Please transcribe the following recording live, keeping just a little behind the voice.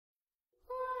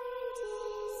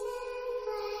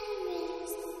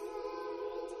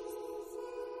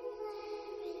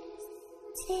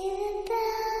Hey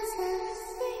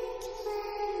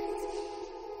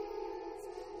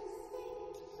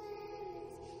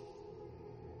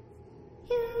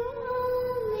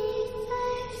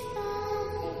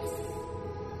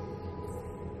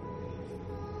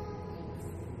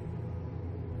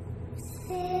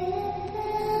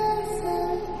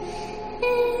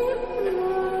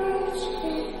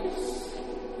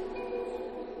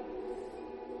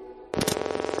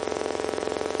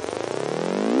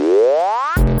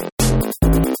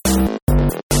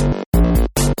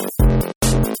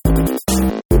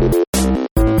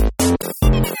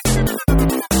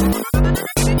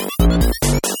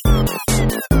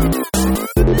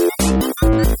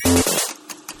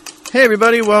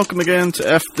everybody, welcome again to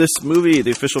F This Movie,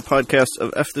 the official podcast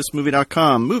of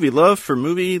fthismovie.com, movie love for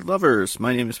movie lovers.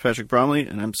 My name is Patrick Bromley,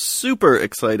 and I'm super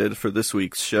excited for this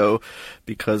week's show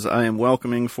because I am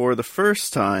welcoming for the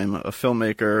first time a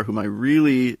filmmaker whom I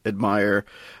really admire.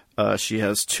 She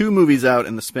has 2 movies out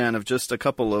in the span of just a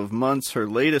couple of months. Her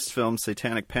latest film,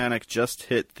 Satanic Panic, just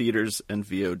hit theaters and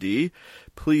VOD.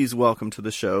 Please welcome to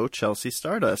the show, Chelsea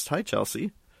Stardust. Hi,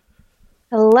 Chelsea.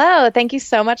 Hello. Thank you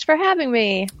so much for having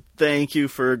me. Thank you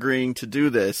for agreeing to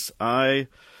do this. I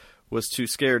was too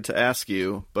scared to ask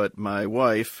you, but my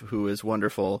wife, who is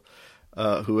wonderful,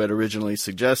 who had originally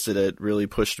suggested it, really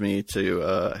pushed me to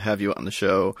have you on the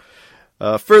show.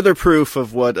 Further proof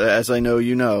of what, as I know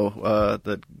you know,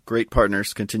 that great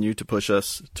partners continue to push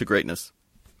us to greatness.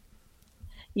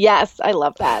 Yes, I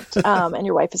love that. And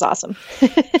your wife is awesome.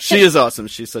 She is awesome.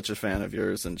 She's such a fan of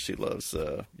yours, and she loves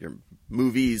your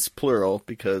movies, plural,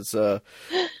 because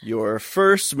your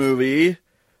first movie,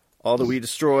 All That We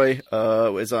Destroy,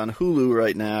 is on Hulu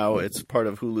right now. It's part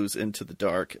of Hulu's Into the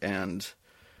Dark, and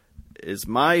is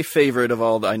my favorite of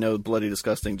all. I know Bloody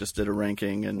Disgusting just did a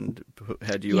ranking and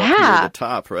had you up here at the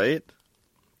top, right?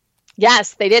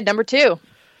 Yes, they did. Number 2.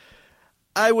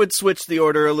 I would switch the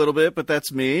order a little bit, but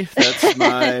that's me. That's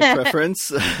my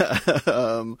preference.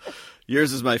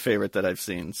 Yours is my favorite that I've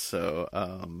seen. So,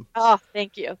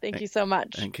 thank you. Thank you so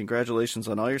much. And congratulations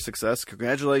on all your success.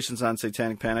 Congratulations on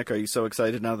Satanic Panic. Are you so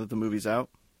excited now that the movie's out?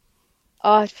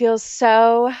 Oh, it feels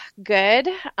so good.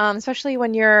 Especially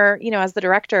when you're, as the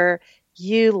director,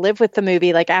 you live with the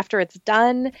movie, like after it's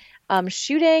done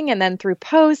shooting, and then through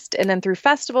post, and then through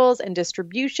festivals and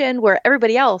distribution, where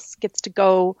everybody else gets to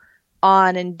go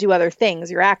on and do other things.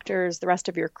 Your actors, the rest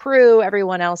of your crew,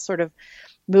 everyone else sort of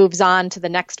moves on to the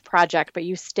next project, but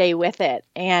you stay with it.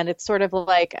 And it's sort of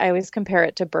like, I always compare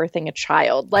it to birthing a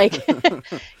child. Like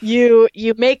you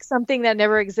make something that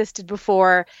never existed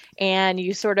before, and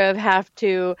you sort of have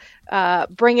to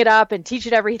bring it up and teach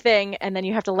it everything, and then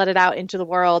you have to let it out into the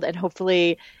world, and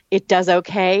hopefully it does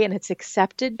okay and it's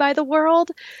accepted by the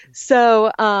world.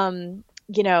 So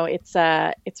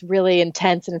it's really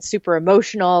intense, and it's super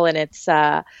emotional, and it's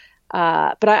but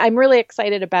I'm really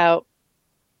excited about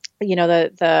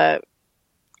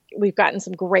we've gotten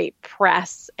some great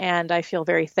press, and I feel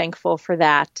very thankful for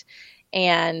that.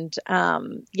 And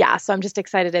so I'm just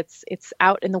excited it's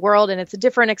out in the world, and it's a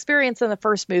different experience than the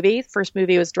first movie. The first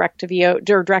movie was direct to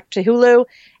Hulu,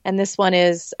 and this one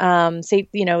is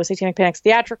Satanic Panic's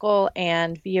theatrical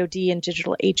and VOD and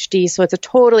digital HD. So it's a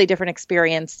totally different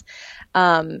experience.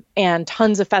 And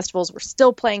tons of festivals. We're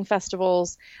still playing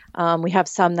festivals. We have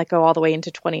some that go all the way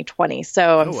into 2020.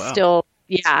 So I'm still.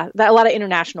 Yeah, a lot of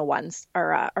international ones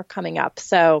are coming up.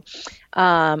 So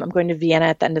I'm going to Vienna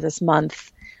at the end of this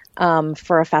month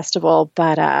for a festival.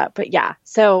 But yeah,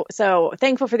 so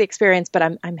thankful for the experience.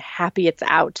 But I'm happy it's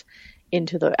out in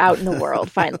the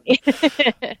world finally.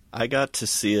 I got to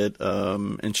see it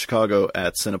in Chicago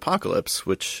at Cinepocalypse,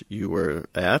 which you were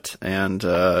at, and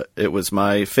it was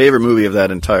my favorite movie of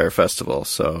that entire festival.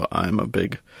 So I'm a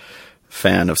big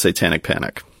fan of Satanic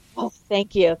Panic. Oh,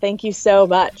 thank you so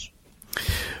much.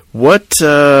 What,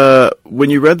 when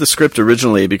you read the script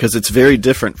originally, because it's very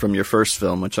different from your first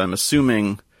film, which I'm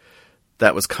assuming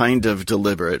that was kind of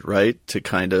deliberate, right? To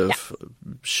kind of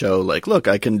show, like, look,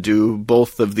 I can do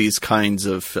both of these kinds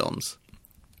of films.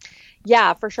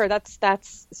 Yeah, for sure.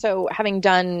 That's so having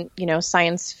done,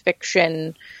 science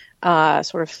fiction,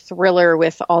 sort of thriller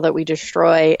with All That We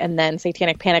Destroy, and then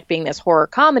Satanic Panic being this horror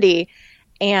comedy.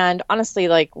 And honestly,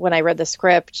 like when I read the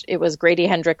script, it was Grady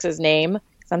Hendrix's name.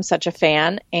 I'm such a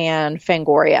fan, and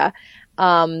Fangoria,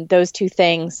 those two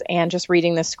things. And just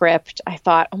reading the script, I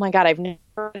thought, oh my God, I've never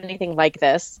heard anything like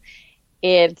this.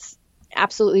 It's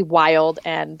absolutely wild.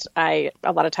 And a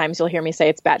lot of times you'll hear me say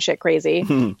it's batshit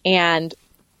crazy. And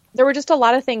there were just a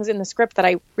lot of things in the script that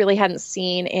I really hadn't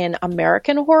seen in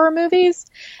American horror movies.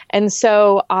 And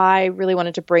so I really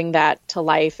wanted to bring that to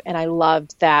life. And I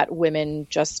loved that women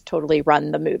just totally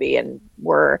run the movie and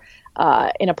were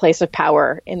in a place of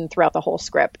power throughout the whole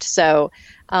script. So,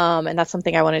 and that's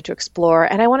something I wanted to explore.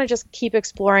 And I want to just keep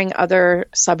exploring other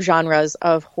subgenres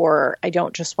of horror. I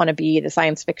don't just want to be the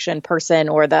science fiction person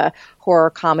or the horror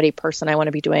comedy person. I want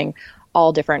to be doing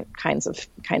all different kinds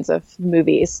of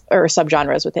movies or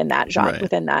subgenres within that genre. Right.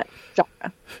 Within that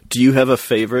genre. Do you have a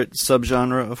favorite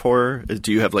subgenre of horror?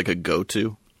 Do you have like a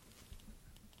go-to?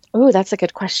 Oh, that's a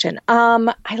good question.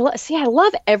 I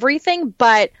love everything,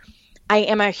 but I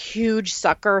am a huge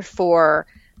sucker for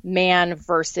man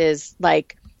versus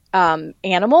like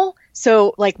animal.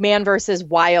 So like man versus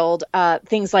wild,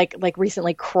 things like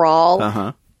recently Crawl.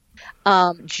 Uh-huh.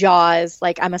 Jaws,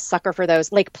 like I'm a sucker for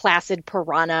those, like Placid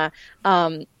Piranha,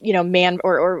 man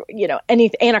or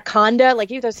any Anaconda,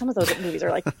 like some of those movies are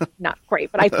like not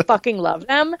great, but I fucking love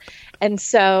them. And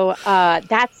so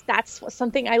that's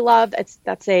something I love.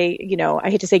 That's a I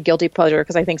hate to say guilty pleasure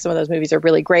because I think some of those movies are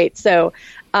really great. So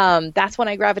that's when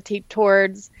I gravitate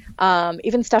towards.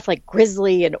 Even stuff like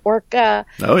Grizzly and Orca.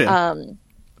 Oh yeah.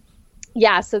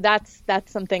 Yeah, so that's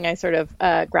something I sort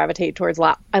of gravitate towards a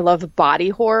lot. I love body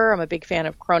horror. I'm a big fan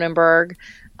of Cronenberg.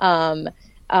 So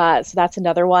that's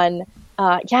another one.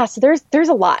 So there's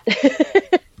a lot.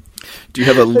 Do you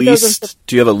have a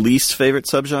least favorite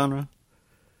subgenre?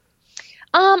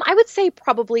 I would say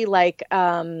probably like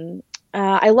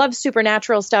I love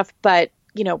supernatural stuff, but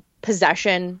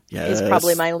possession is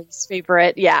probably my least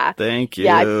favorite. Yeah. Thank you.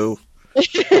 Yeah,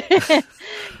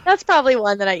 that's probably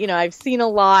one that I've seen a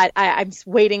lot. I'm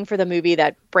waiting for the movie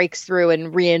that breaks through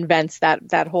and reinvents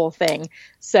that whole thing.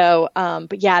 So,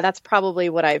 but yeah, that's probably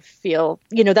what I feel.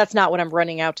 That's not what I'm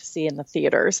running out to see in the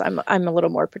theaters. I'm a little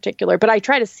more particular, but I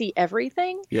try to see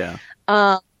everything. Yeah.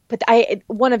 But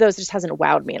one of those just hasn't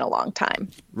wowed me in a long time.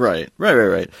 Right.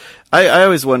 I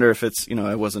always wonder if it's,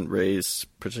 I wasn't raised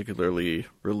particularly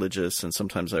religious, and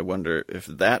sometimes I wonder if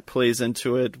that plays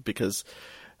into it, because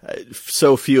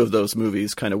so few of those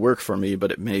movies kind of work for me,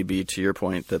 but it may be, to your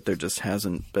point, that there just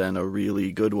hasn't been a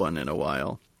really good one in a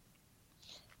while.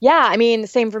 Yeah, I mean,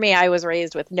 same for me. I was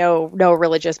raised with no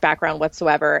religious background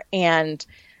whatsoever, and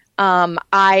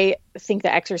I think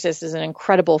The Exorcist is an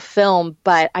incredible film,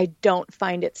 but I don't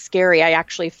find it scary. I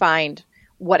actually find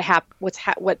what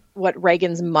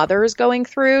Reagan's mother is going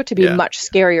through to be much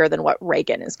scarier than what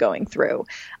Reagan is going through.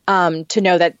 To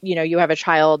know that, you have a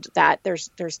child that there's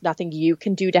nothing you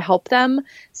can do to help them.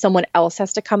 Someone else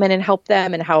has to come in and help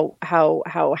them, and how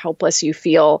helpless you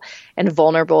feel and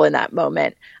vulnerable in that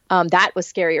moment. That was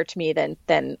scarier to me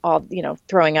than all,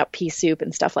 throwing up pea soup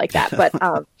and stuff like that. But,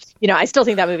 I still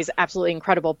think that movie is absolutely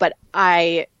incredible, but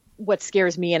what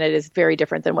scares me in it is very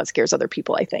different than what scares other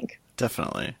people, I think.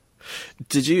 Definitely.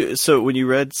 So when you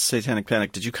read Satanic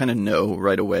Panic, did you kind of know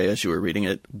right away as you were reading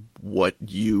it what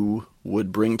you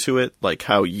would bring to it, like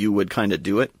how you would kind of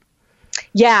do it?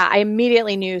 Yeah, I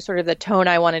immediately knew sort of the tone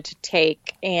I wanted to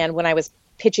take. And when I was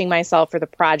pitching myself for the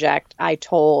project, I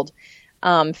told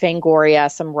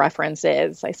Fangoria some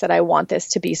references. I said, I want this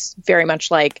to be very much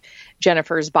like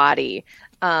Jennifer's Body.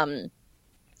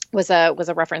 Was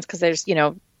a reference because there's,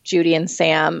 Judy and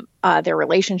Sam, their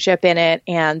relationship in it,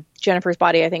 and Jennifer's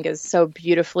Body, I think, is so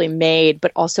beautifully made,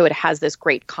 but also it has this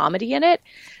great comedy in it.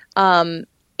 And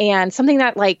something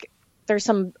that, like, there's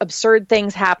some absurd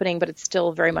things happening, but it's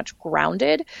still very much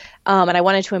grounded. And I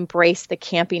wanted to embrace the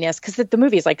campiness because the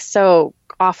movie is like so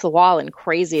off the wall and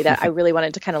crazy that I really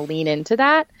wanted to kind of lean into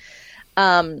that.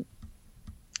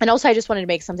 And also, I just wanted to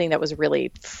make something that was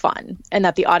really fun and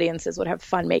that the audiences would have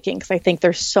fun making, because I think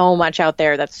there's so much out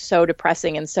there that's so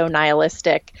depressing and so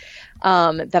nihilistic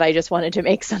that I just wanted to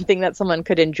make something that someone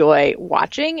could enjoy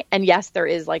watching. And yes, there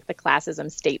is like the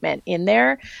classism statement in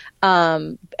there.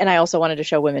 And I also wanted to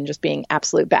show women just being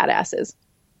absolute badasses.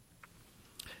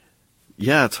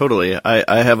 Yeah, totally.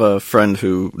 I have a friend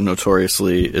who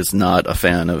notoriously is not a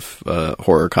fan of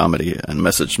horror comedy and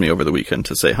messaged me over the weekend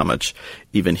to say how much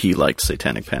even he liked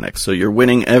Satanic Panic. So you're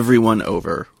winning everyone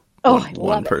over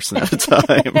one person at a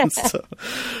time. So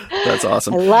that's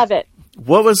awesome. I love it.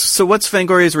 What's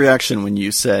Fangoria's reaction when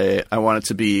you say, I want it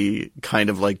to be kind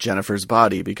of like Jennifer's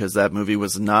Body? Because that movie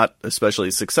was not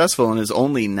especially successful and is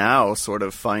only now sort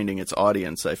of finding its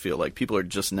audience. I feel like people are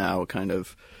just now kind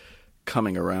of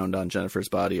coming around on Jennifer's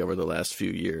Body over the last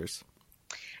few years.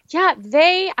 Yeah,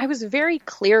 I was very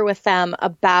clear with them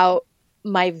about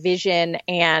my vision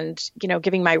and,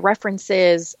 giving my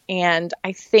references. And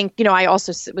I think, I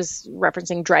also was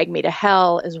referencing Drag Me to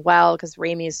Hell as well, because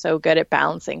Raimi is so good at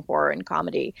balancing horror and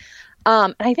comedy.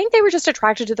 And I think they were just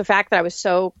attracted to the fact that I was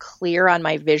so clear on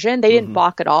my vision. They didn't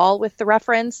balk at all with the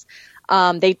reference.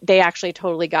 They actually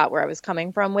totally got where I was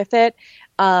coming from with it.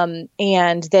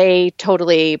 And they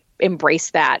totally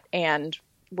embraced that and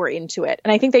were into it.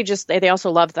 And I think they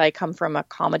also loved that I come from a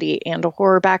comedy and a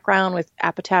horror background with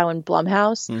Apatow and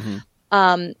Blumhouse.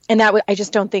 And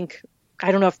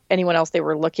I don't know if anyone else they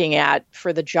were looking at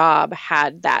for the job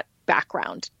had that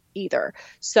background either.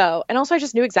 So, and also I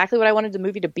just knew exactly what I wanted the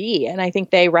movie to be. And I think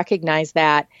they recognized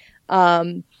that,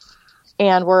 and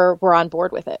we're on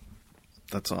board with it.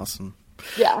 That's awesome.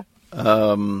 Yeah.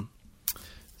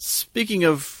 Speaking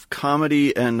of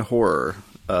comedy and horror,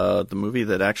 the movie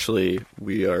that actually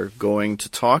we are going to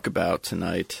talk about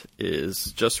tonight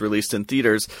is just released in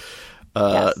theaters.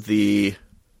 Yes. The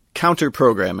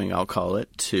counter-programming, I'll call it,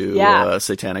 to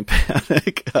Satanic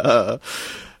Panic.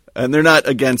 And they're not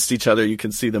against each other. You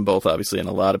can see them both, obviously, and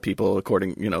a lot of people,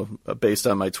 based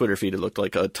on my Twitter feed, it looked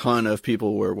like a ton of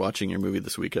people were watching your movie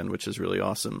this weekend, which is really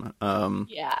awesome.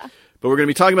 Yeah. But we're going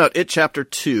to be talking about It Chapter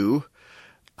 2.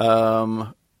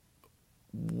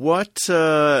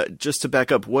 Just to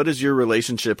back up, what is your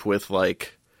relationship with,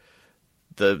 like,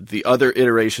 the other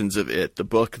iterations of It? The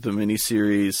book, the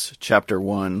miniseries, Chapter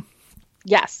 1?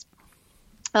 Yes.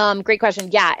 Great question.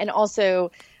 Yeah. And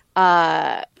also,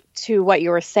 to what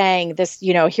you were saying, this,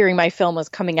 hearing my film was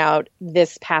coming out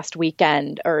this past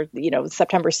weekend, or,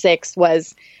 September 6th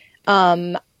was,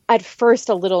 at first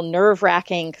a little nerve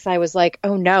wracking because I was like,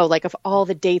 oh no, like of all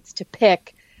the dates to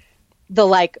pick, the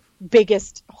like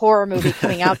biggest horror movie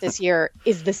coming out this year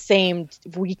is the same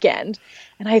weekend.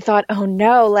 And I thought, oh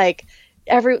no, like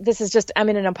this is just, I'm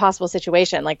in an impossible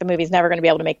situation. Like the movie's never going to be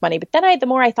able to make money. But then the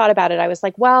more I thought about it, I was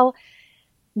like, well,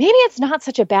 maybe it's not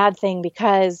such a bad thing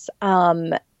because,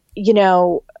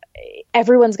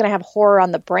 everyone's going to have horror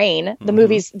on the brain. The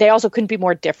movies, they also couldn't be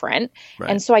more different. Right.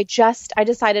 And so I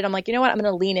decided, I'm like, you know what, I'm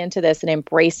going to lean into this and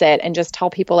embrace it and just tell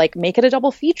people, like, make it a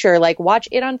double feature, like watch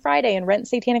it on Friday and rent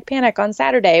Satanic Panic on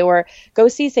Saturday, or go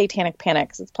see Satanic Panic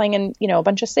 'cause it's playing in, a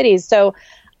bunch of cities. So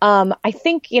I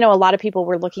think, a lot of people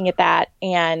were looking at that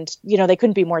and, they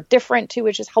couldn't be more different too,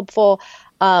 which is helpful.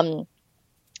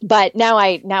 But now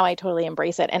I totally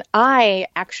embrace it. And I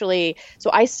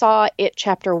saw It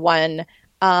Chapter 1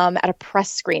 at a press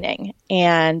screening,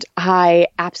 and I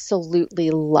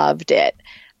absolutely loved it.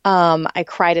 I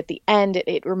cried at the end.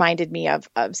 It reminded me of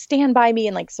Stand By Me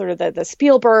and like sort of the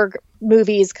Spielberg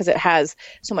movies because it has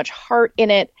so much heart in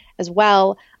it as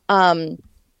well.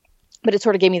 But it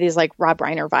sort of gave me these like Rob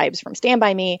Reiner vibes from Stand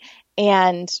By Me.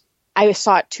 And I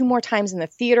saw it 2 more times in the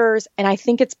theaters, and I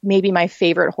think it's maybe my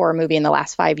favorite horror movie in the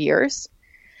last 5 years.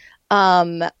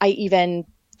 I even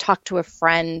talked to a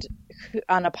friend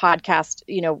on a podcast,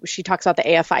 she talks about the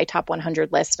AFI Top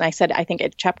 100 list. And I said, I think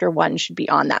Chapter 1 should be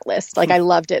on that list. Like I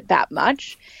loved it that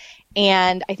much.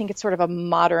 And I think it's sort of a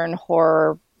modern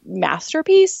horror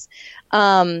masterpiece.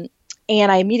 And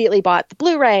I immediately bought the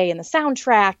Blu-ray and the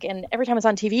soundtrack. And every time it's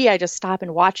on TV, I just stop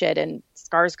and watch it. And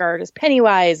Skarsgård as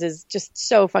Pennywise is just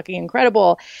so fucking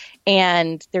incredible.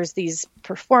 And there's these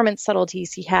performance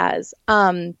subtleties he has.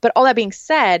 But all that being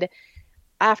said,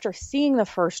 after seeing the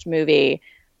first movie,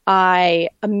 I'm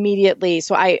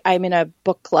in a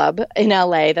book club in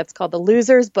LA that's called the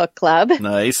Losers Book Club.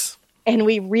 Nice. And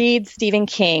we read Stephen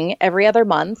King every other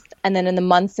month. And then in the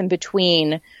months in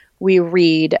between, we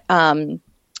read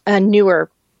a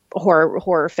newer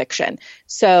horror fiction.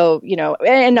 So,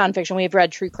 and nonfiction. We've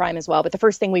read true crime as well. But the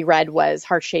first thing we read was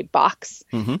Heart-Shaped Box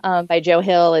by Joe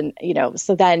Hill. And,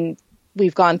 so then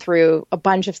we've gone through a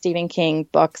bunch of Stephen King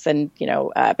books and,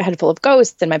 A Head Full of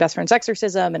Ghosts and My Best Friend's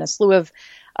Exorcism and a slew of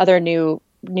other new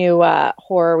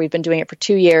horror. We've been doing it for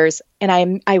 2 years.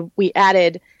 And we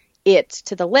added it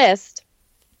to the list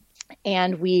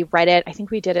and we read it. I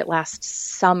think we did it last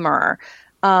summer.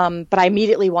 But I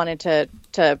immediately wanted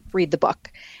to read the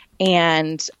book.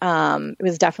 And it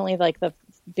was definitely like the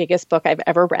biggest book I've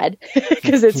ever read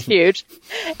because it's huge.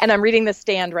 And I'm reading The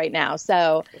Stand right now.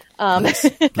 So nice.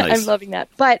 I'm loving that.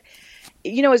 But,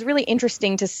 it was really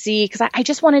interesting to see because I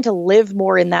just wanted to live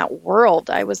more in that world.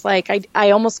 I was like,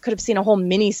 I almost could have seen a whole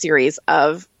mini series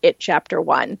of It Chapter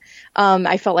 1.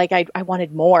 I felt like I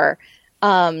wanted more.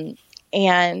 And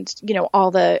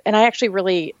I actually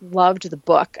really loved the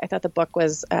book. I thought the book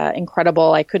was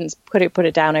incredible. I couldn't put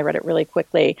it down. I read it really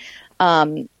quickly.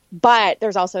 But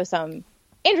there's also some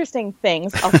interesting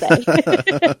things, I'll say,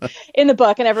 in the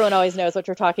book. And everyone always knows what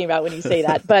you're talking about when you say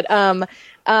that. But,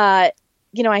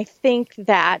 I think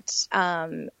that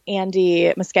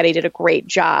Andy Muschietti did a great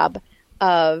job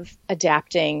of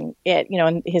adapting it,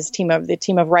 and the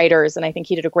team of writers. And I think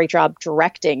he did a great job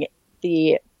directing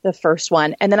the first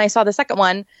one. And then I saw the second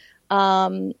one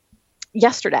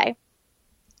yesterday,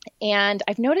 and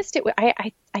I've noticed it.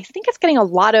 I think it's getting a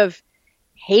lot of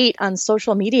hate on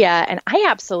social media, and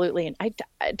I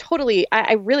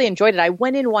really enjoyed it. I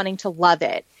went in wanting to love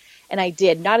it, and I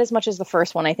did. Not as much as the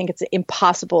first one. I think it's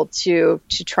impossible to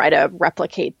try to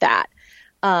replicate that.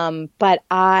 But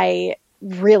I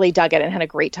really dug it and had a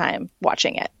great time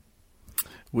watching it.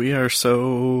 We are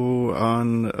so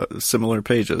on similar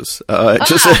pages.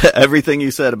 Just everything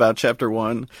you said about Chapter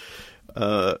 1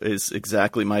 is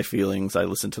exactly my feelings. I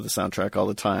listen to the soundtrack all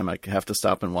the time. I have to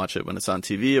stop and watch it when it's on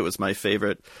TV. It was my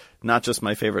favorite, not just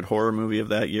my favorite horror movie of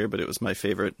that year, but it was my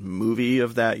favorite movie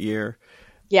of that year.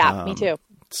 Yeah, me too.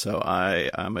 So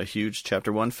I'm a huge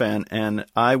Chapter 1 fan, and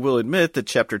I will admit that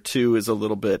Chapter 2 is a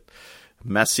little bit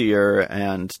messier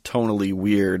and tonally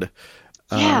weird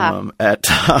at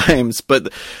times.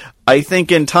 But I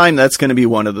think in time that's going to be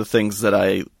one of the things that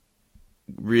I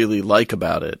really like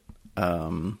about it.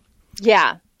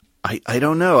 Yeah. I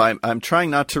don't know. I'm trying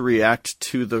not to react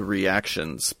to the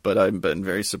reactions, but I've been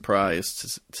very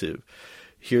surprised to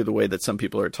hear the way that some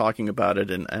people are talking about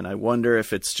it. And I wonder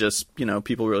if it's just,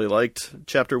 people really liked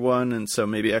Chapter 1. And so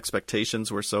maybe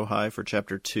expectations were so high for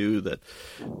Chapter 2 that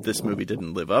this movie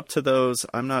didn't live up to those.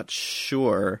 I'm not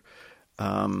sure.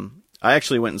 I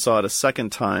actually went and saw it a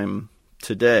second time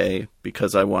today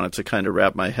because I wanted to kind of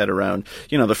wrap my head around,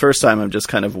 the first time I'm just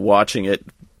kind of watching it,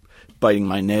 biting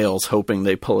my nails, hoping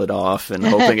they pull it off and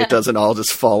hoping it doesn't all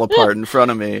just fall apart in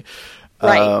front of me.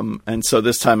 Right. And so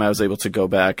this time I was able to go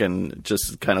back and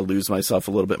just kind of lose myself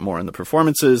a little bit more in the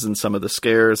performances and some of the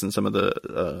scares and some of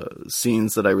the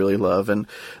scenes that I really love. And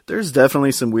there's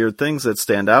definitely some weird things that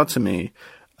stand out to me.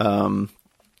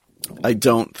 I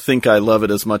don't think I love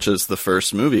it as much as the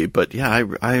first movie, but yeah,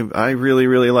 I really,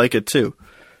 really like it too.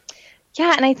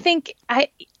 Yeah, and I think I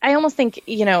almost think,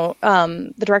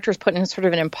 the director's put in sort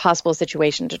of an impossible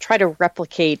situation to try to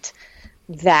replicate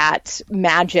that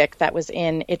magic that was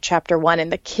in It Chapter 1.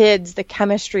 And the kids, the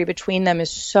chemistry between them is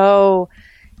so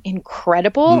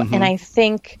incredible. Mm-hmm. And I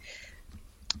think,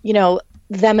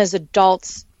 them as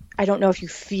adults, I don't know if you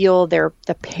feel the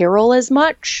peril as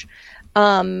much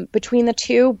between the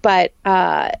two, but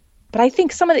I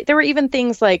think there were even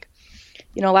things like,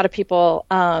 a lot of people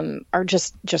are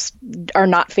just are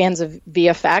not fans of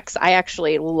VFX. I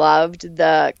actually loved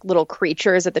the little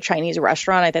creatures at the Chinese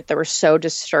restaurant. I thought they were so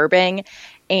disturbing.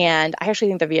 And I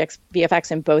actually think the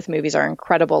VFX in both movies are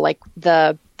incredible. Like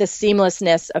the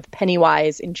seamlessness of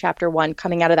Pennywise in Chapter 1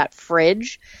 coming out of that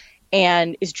fridge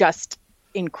and is just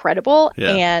incredible.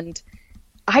 Yeah. And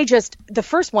the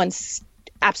first one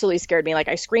absolutely scared me. Like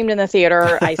I screamed in the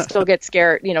theater. I still get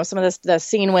scared. Some of the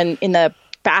scene when in the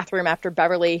bathroom after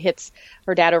Beverly hits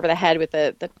her dad over the head with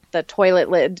the toilet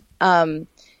lid.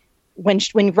 When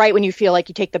you feel like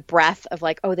you take the breath of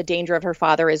like, oh, the danger of her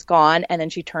father is gone. And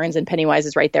then she turns and Pennywise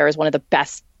is right there is one of the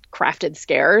best crafted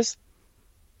scares.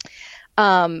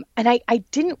 And I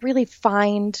didn't really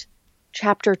find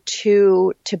Chapter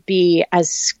 2 to be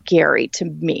as scary to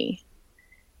me.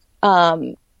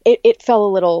 It fell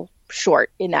a little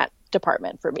short in that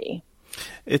department for me.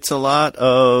 It's a lot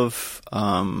of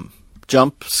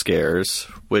jump scares,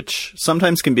 which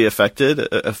sometimes can be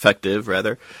effective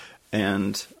rather.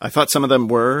 And I thought some of them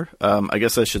were. I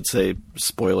guess I should say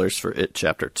spoilers for It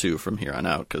Chapter 2 from here on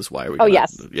out, because why are we?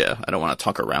 Yes. Yeah, I don't want to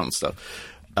talk around stuff.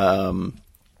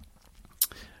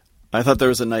 I thought there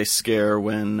was a nice scare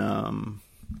when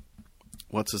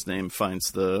what's his name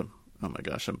finds the. Oh my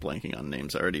gosh, I'm blanking on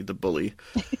names already. The bully.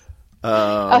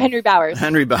 Henry Bowers.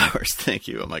 Henry Bowers, thank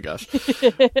you. Oh my gosh.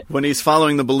 When he's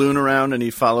following the balloon around and he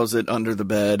follows it under the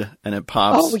bed and it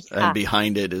pops, and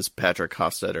behind it is Patrick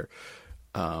Hockstetter.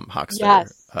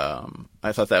 Yes.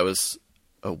 I thought that was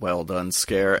a well done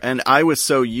scare. And I was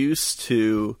so used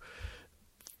to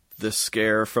the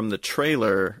scare from the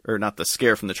trailer, or not the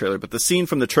scare from the trailer, but the scene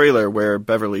from the trailer where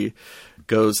Beverly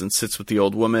goes and sits with the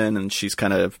old woman and she's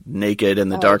kind of naked in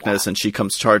the darkness and she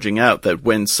comes charging out, that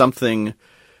when something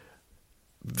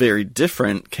very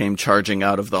different came charging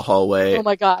out of the hallway. Oh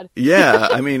my God. Yeah.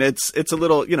 I mean, it's a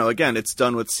little, again, it's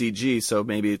done with CG, so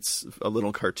maybe it's a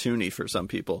little cartoony for some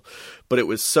people, but it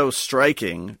was so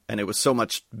striking and it was so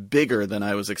much bigger than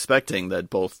I was expecting that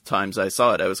both times I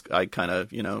saw it, I kind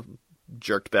of,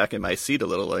 jerked back in my seat a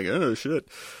little like, oh shit.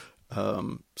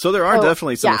 So there are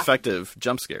definitely some effective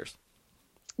jump scares.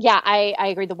 Yeah, I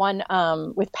agree. The one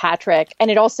with Patrick,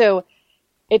 and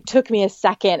it took me a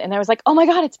second and I was like, oh my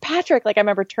God, it's Patrick. Like I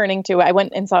remember I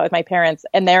went and saw it with my parents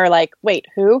and they're like, wait,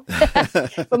 who?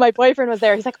 But my boyfriend was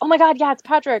there. He's like, oh my God, yeah, it's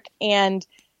Patrick. And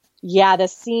yeah, the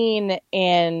scene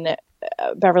in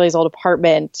Beverly's old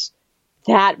apartment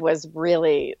That was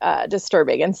really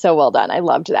disturbing and so well done. I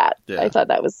loved that. Yeah. I thought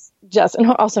that was just,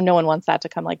 and also no one wants that to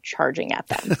come like charging at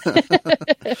them. Well,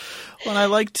 and I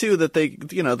like too that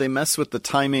they mess with the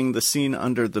timing, the scene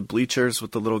under the bleachers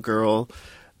with the little girl.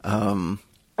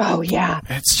 Oh yeah.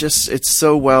 It's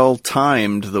so well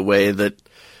timed the way that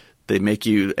they make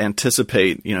you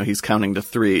anticipate, he's counting to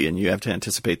 3 and you have to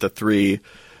anticipate the 3.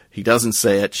 He doesn't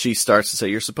say it. She starts to say,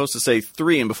 you're supposed to say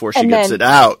 3, and before she gets it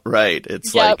out, right?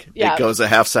 It's it goes a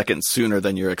half second sooner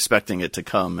than you're expecting it to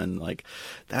come. And like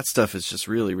that stuff is just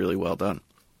really, really well done.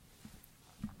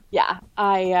 Yeah.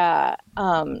 I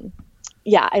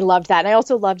loved that. And I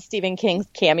also loved Stephen King's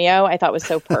cameo. I thought was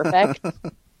so perfect.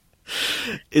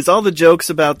 Is all the jokes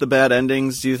about the bad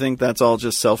endings, do you think that's all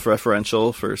just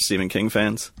self-referential for Stephen King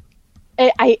fans?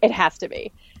 It has to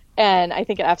be. And I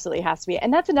think it absolutely has to be.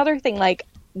 And that's another thing, like,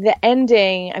 the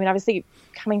ending, I mean, obviously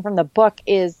coming from the book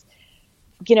is,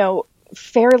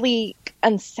 fairly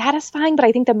unsatisfying, but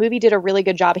I think the movie did a really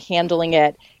good job handling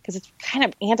it because it's kind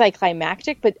of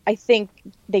anticlimactic, but I think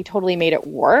they totally made it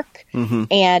work. Mm-hmm.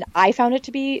 And I found it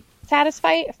to be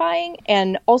satisfying.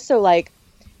 And also, like,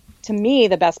 to me,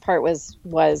 the best part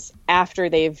was after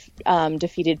they've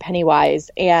defeated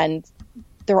Pennywise and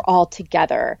they're all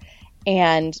together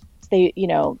and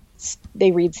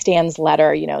they read Stan's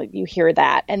letter, you hear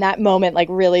that. And that moment like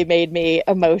really made me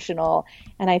emotional.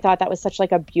 And I thought that was such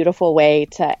like a beautiful way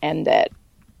to end it.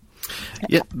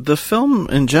 Yeah, the film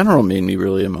in general made me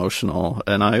really emotional.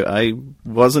 And I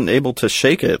wasn't able to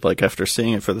shake it. Like after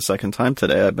seeing it for the second time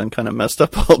today, I've been kind of messed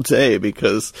up all day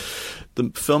because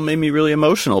the film made me really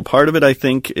emotional. Part of it, I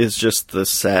think, is just the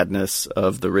sadness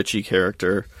of the Richie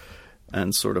character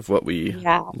and sort of what we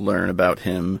learn about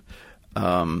him.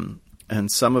 And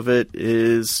some of it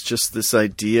is just this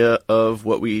idea of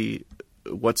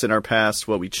what's in our past,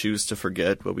 what we choose to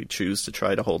forget, what we choose to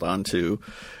try to hold on to.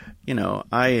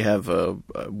 I have a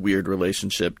weird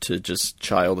relationship to just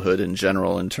childhood in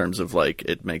general in terms of like,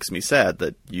 it makes me sad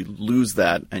that you lose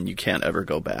that and you can't ever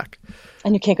go back.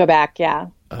 And you can't go back. Yeah.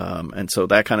 And so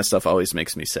that kind of stuff always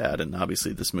makes me sad. And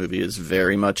obviously this movie is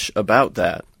very much about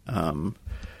that.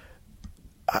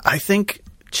 I think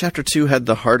Chapter 2 had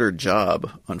the harder job,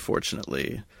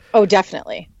 unfortunately. Oh,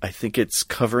 definitely. I think it's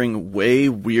covering way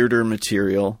weirder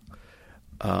material.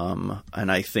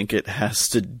 And I think it has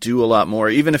to do a lot more.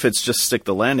 Even if it's just stick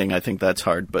the landing, I think that's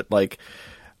hard. But like,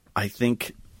 I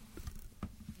think,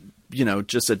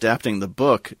 just adapting the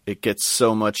book, it gets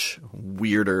so much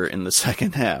weirder in the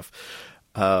second half.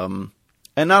 And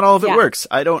not all of it works.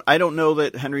 I don't know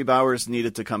that Henry Bowers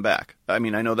needed to come back. I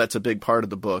mean, I know that's a big part of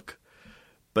the book.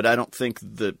 But I don't think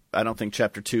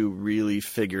Chapter 2 really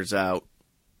figures out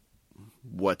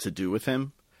what to do with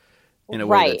him in a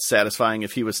way that's satisfying.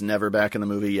 If he was never back in the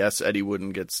movie, yes, Eddie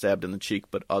wouldn't get stabbed in the cheek,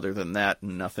 but other than that,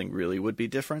 nothing really would be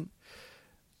different.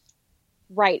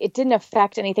 Right. It didn't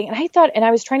affect anything. And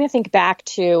I was trying to think back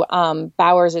to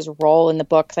Bowers' role in the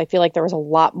book because I feel like there was a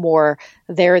lot more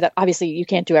there that obviously you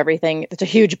can't do everything. It's a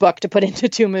huge book to put into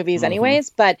 2 movies anyways.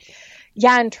 But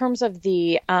yeah, in terms of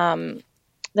the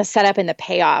setup and the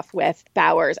payoff with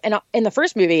Bowers. And in the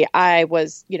first movie, I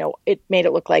was, it made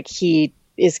it look like he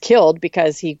is killed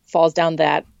because he falls down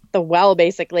the well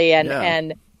basically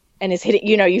and is hitting,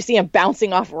 you see him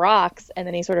bouncing off rocks and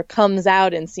then he sort of comes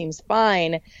out and seems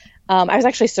fine. I was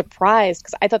actually surprised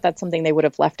because I thought that's something they would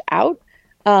have left out.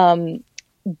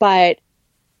 But,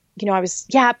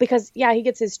 because he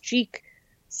gets his cheek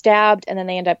stabbed and then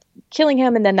they end up killing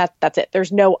him and then that's it.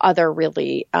 There's no other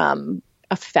really,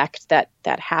 effect that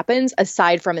happens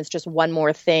aside from it's just one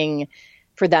more thing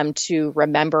for them to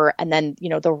remember. And then,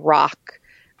 the rock,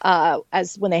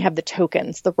 as when they have the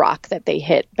tokens, the rock that they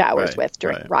hit Bowers with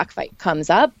during the rock fight comes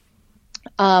up.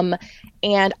 And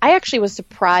I actually was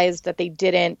surprised that they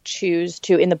didn't choose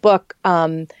to, in the book,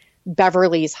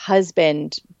 Beverly's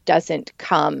husband doesn't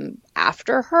come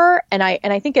after her. And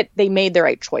I think they made the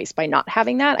right choice by not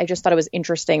having that. I just thought it was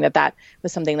interesting that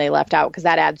was something they left out because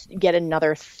that adds yet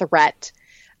another threat.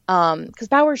 Because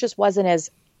Bowers just wasn't as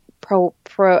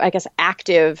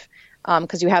active,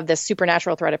 because you have this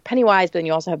supernatural threat of Pennywise, but then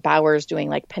you also have Bowers doing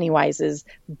like Pennywise's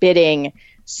bidding.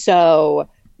 So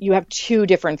you have 2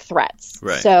 different threats.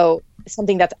 Right. So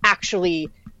something that's actually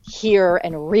here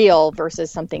and real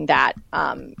versus something that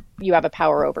you have a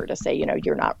power over to say,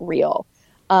 you're not real.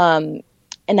 And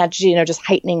that's, just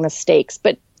heightening the stakes.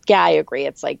 But yeah, I agree.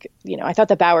 It's like, I thought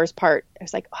the Bowers part, I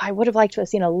was like, I would have liked to have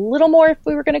seen a little more if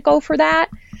we were going to go for that.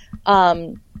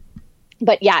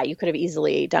 But yeah, you could have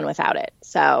easily done without it.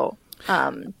 So,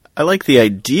 I like the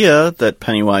idea that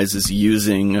Pennywise is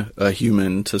using a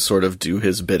human to sort of do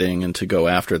his bidding and to go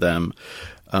after them.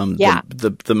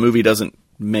 The movie doesn't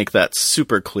make that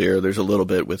super clear. There's a little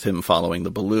bit with him following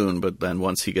the balloon, but then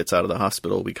once he gets out of the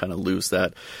hospital, we kind of lose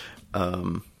that.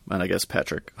 And I guess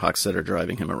Patrick Hockstetter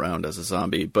driving him around as a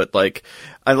zombie. But like,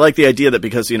 I like the idea that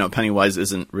because, you know, Pennywise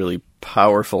isn't really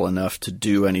powerful enough to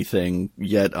do anything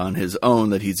yet on his own,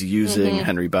 that he's using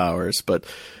Henry Bowers. But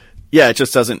yeah, it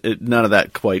just doesn't, none of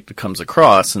that quite comes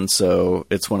across. And so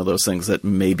it's one of those things that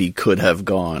maybe could have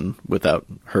gone without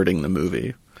hurting the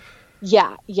movie.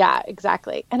 Yeah,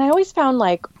 exactly. And I always found,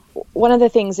 like, one of the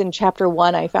things in chapter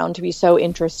 1 I found to be so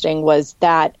interesting was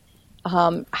that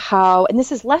how, and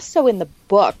this is less so in the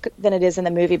book than it is in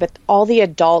the movie, but all the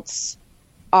adults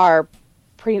are,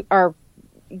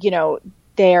 you know,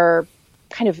 they're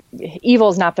kind of, evil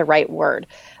is not the right word,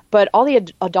 but all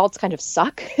the adults kind of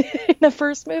suck in the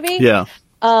first movie. Yeah.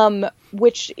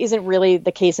 Which isn't really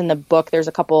the case in the book. There's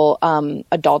a couple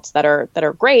adults that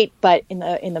are great, but in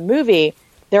the movie,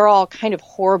 they're all kind of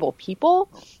horrible people.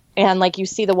 And like, you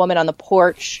see the woman on the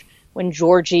porch when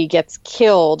Georgie gets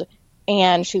killed,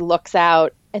 and she looks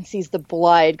out and sees the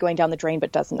blood going down the drain,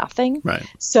 but does nothing. Right.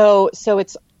 So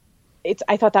it's,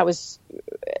 I thought that was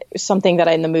something that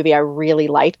in the movie I really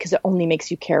liked, because it only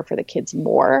makes you care for the kids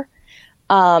more.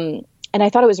 And I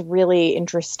thought it was really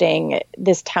interesting,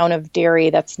 this town of Derry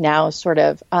that's now sort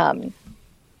of,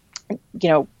 you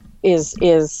know,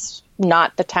 is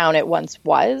not the town it once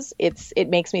was. It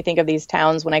makes me think of these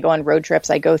towns when I go on road trips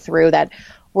I go through that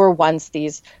were once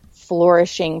these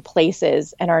flourishing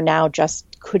places and are now just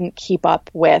couldn't keep up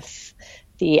with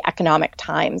the economic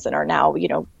times and are now, you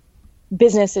know,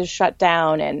 businesses shut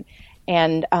down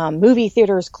and movie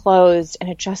theaters closed. And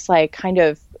it just like kind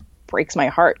of breaks my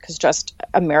heart, because just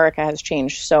America has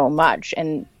changed so much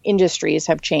and industries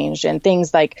have changed, and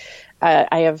things like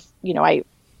I have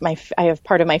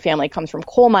part of my family comes from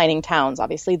coal mining towns.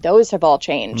 Obviously, those have all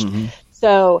changed. Mm-hmm.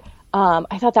 So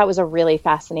I thought that was a really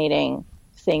fascinating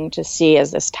thing to see,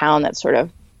 as this town that's sort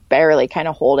of barely kind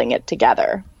of holding it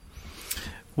together.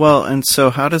 Well, and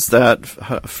so how does that,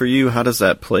 for you, how does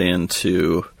that play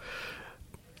into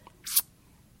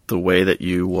the way that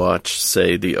you watch,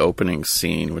 say, the opening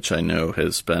scene, which I know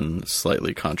has been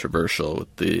slightly controversial,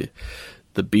 with the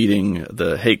beating,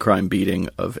 the hate crime beating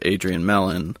of Adrian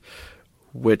Mellon,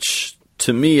 which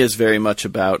to me is very much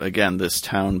about, again, this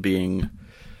town being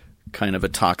kind of a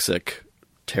toxic,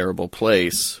 terrible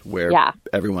place where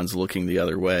everyone's looking the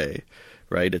other way,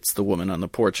 right? It's the woman on the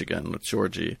porch again with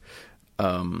Georgie.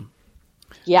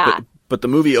 But the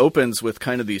movie opens with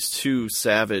kind of these two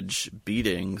savage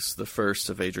beatings, the first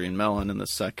of Adrian Mellon and the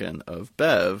second of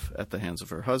Bev at the hands of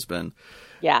her husband.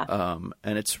 Yeah.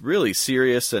 And it's really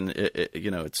serious, and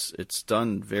it's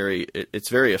done it's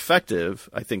very effective.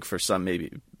 I think for some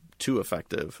maybe too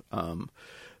effective,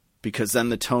 because then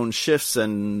the tone shifts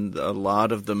and a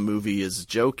lot of the movie is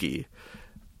jokey,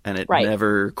 and it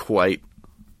never quite,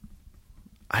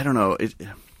 I don't know,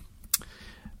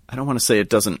 I don't want to say it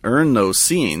doesn't earn those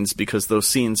scenes, because those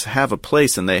scenes have a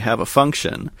place and they have a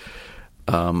function.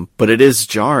 But it is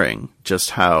jarring just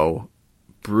how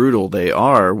brutal they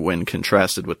are when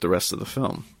contrasted with the rest of the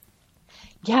film.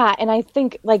 Yeah, and I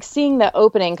think like seeing the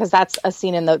opening, because that's a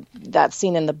scene in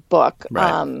the book,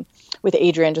 with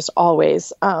Adrian just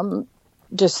always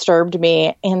disturbed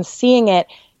me, and seeing it,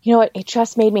 you know, it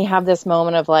just made me have this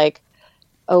moment of like,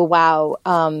 oh wow,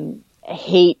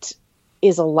 hate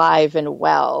is alive and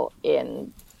well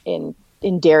in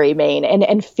Derry, Maine,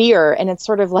 and fear. And it's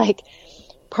sort of like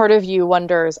part of you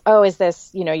wonders, oh, is this,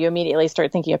 you know, you immediately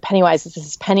start thinking of Pennywise, this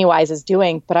is Pennywise is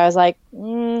doing. But I was like,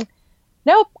 nope,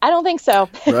 I don't think so.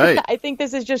 Right. I think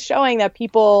this is just showing that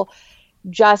people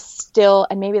just still,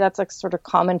 and maybe that's like sort of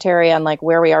commentary on like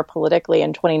where we are politically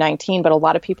in 2019, but a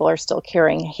lot of people are still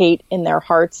carrying hate in their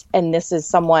hearts. And this is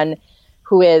someone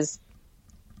who is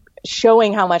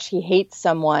showing how much he hates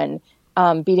someone,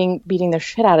 beating the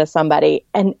shit out of somebody,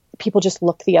 and people just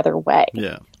look the other way.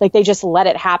 Yeah. Like they just let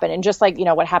it happen. And just like, you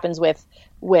know, what happens with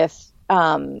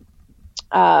Ben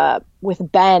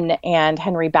and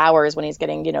Henry Bowers when he's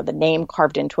getting, you know, the name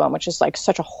carved into him, which is like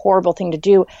such a horrible thing to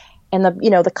do. And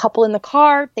the couple in the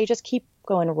car, they just keep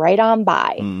going right on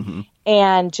by,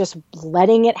 and just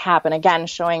letting it happen. Again,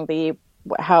 showing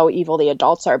how evil the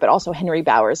adults are, but also Henry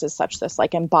Bowers is such this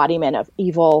like embodiment of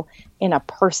evil in a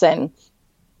person.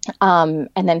 And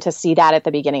then to see that at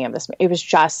the beginning of this, it was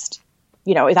just,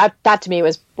 you know, that to me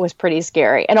was pretty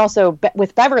scary. And also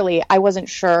with Beverly, I wasn't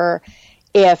sure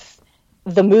if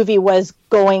the movie was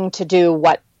going to do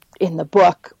what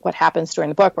happens during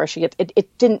the book, where she gets,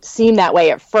 it didn't seem that way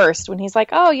at first when he's like,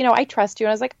 oh, you know, I trust you. And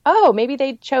I was like, oh, maybe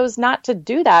they chose not to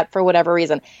do that for whatever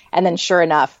reason. And then sure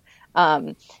enough,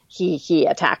 he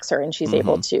attacks her and she's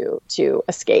able to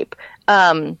escape.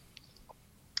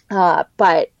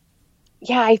 But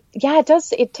it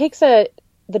does. It takes the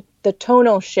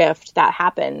tonal shift that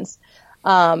happens,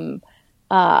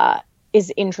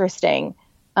 is interesting.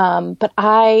 But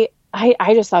I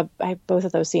just thought both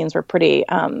of those scenes were pretty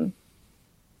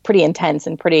intense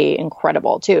and pretty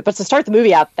incredible too. But to start the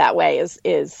movie out that way is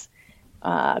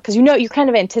because you're kind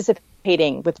of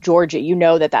anticipating with Georgie,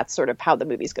 that's sort of how the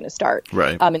movie's going to start,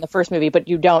 right? In the first movie, but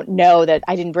you don't know that.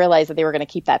 I didn't realize that they were going to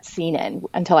keep that scene in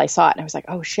until I saw it, and I was like,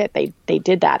 oh shit, they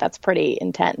did that. That's pretty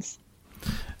intense.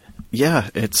 Yeah,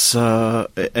 it's and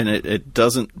it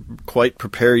doesn't quite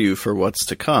prepare you for what's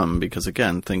to come, because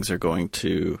again, things are going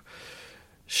to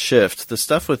shift. The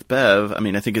stuff with Bev, I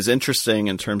mean, I think is interesting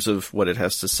in terms of what it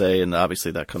has to say, and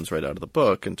obviously that comes right out of the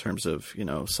book in terms of,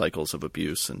 cycles of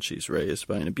abuse, and she's raised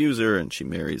by an abuser and she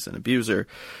marries an abuser.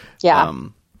 Yeah.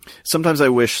 Sometimes I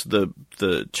wish the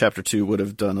chapter 2 would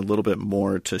have done a little bit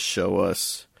more to show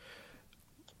us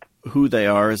who they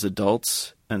are as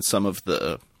adults, and some of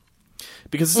the,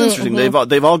 because it's interesting. Mm-hmm.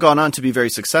 They've all gone on to be very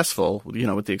successful,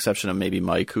 with the exception of maybe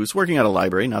Mike, who's working at a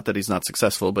library. Not that he's not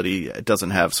successful, but he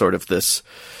doesn't have sort of this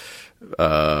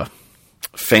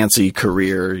fancy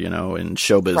career, in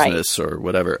show business, right, or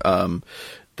whatever.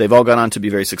 They've all gone on to be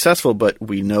very successful, but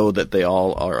we know that they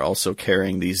all are also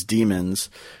carrying these demons.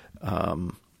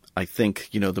 I think,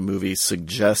 the movie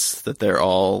suggests that they're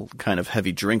all kind of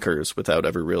heavy drinkers without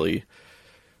ever really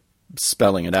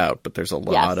spelling it out, but there's a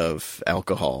lot of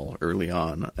alcohol early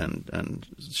on, and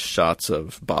shots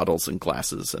of bottles and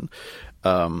glasses, and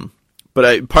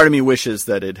but part of me wishes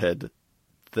that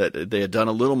they had done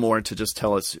a little more to just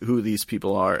tell us who these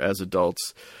people are as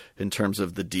adults in terms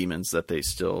of the demons that they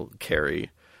still carry,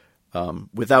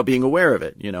 without being aware of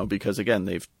it, because again,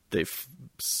 they've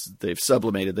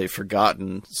sublimated, they've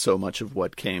forgotten so much of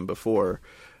what came before.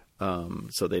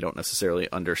 So they don't necessarily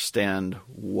understand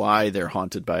why they're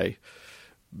haunted by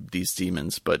these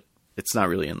demons, but it's not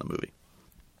really in the movie.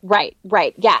 Right.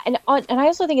 Yeah. And I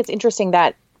also think it's interesting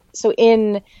that, so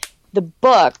in the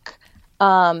book,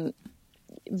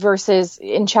 versus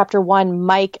in chapter 1,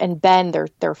 Mike and Ben,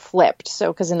 they're flipped.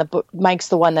 So, cause in the book, Mike's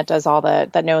the one that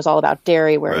knows all about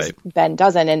dairy, whereas Ben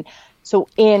doesn't. And so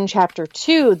in chapter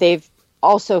 2, they've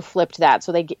also flipped that.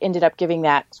 So they ended up giving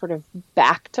that sort of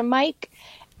back to Mike.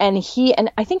 And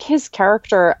I think his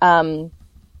character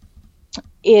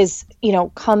is,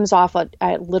 comes off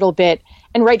a little bit,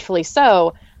 and rightfully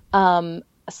so,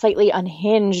 slightly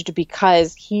unhinged,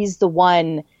 because he's the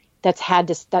one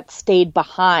that stayed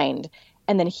behind,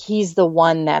 and then he's the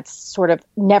one that's sort of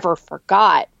never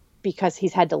forgot, because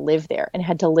he's had to live there and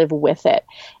had to live with it.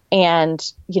 And,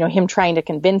 him trying to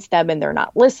convince them, and they're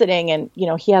not listening, and,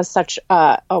 he has such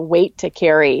a weight to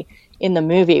carry in the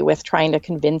movie with trying to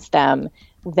convince them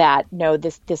that, no,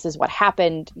 this is what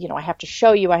happened. I have to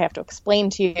show you, I have to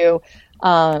explain to you,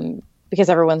 because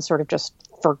everyone's sort of just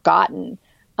forgotten.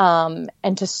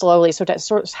 And to slowly, so to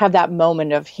sort of have that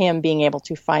moment of him being able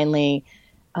to finally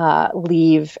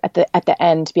leave at the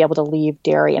end, to be able to leave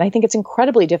Derry. And I think it's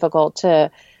incredibly difficult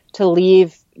to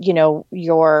leave,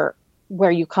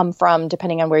 where you come from,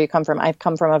 depending on where you come from. I've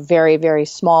come from a very, very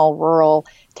small rural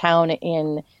town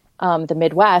in the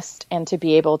Midwest, and to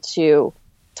be able to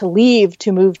leave,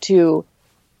 to move to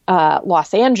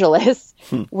Los Angeles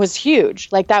was huge.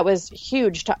 Like, that was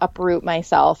huge, to uproot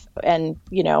myself and,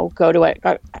 go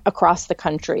to across the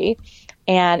country.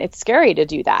 And it's scary to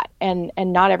do that. And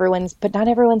not everyone's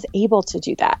able to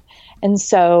do that. And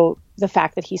so the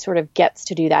fact that he sort of gets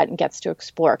to do that and gets to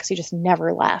explore, because he just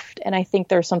never left. And I think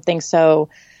there's something so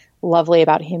lovely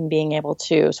about him being able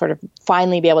to sort of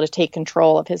finally be able to take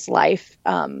control of his life,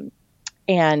 and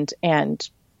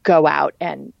go out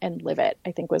and live it,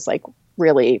 I think was like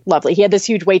really lovely. He had this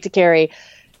huge weight to carry,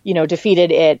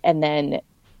 defeated it, and then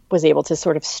was able to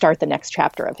sort of start the next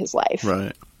chapter of his life.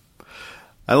 Right.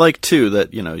 I like too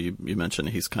that, you mentioned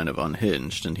he's kind of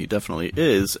unhinged, and he definitely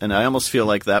is. And I almost feel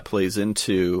like that plays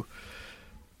into,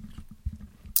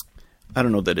 I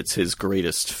don't know that it's his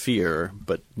greatest fear,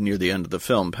 but near the end of the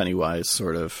film, Pennywise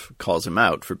sort of calls him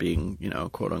out for being,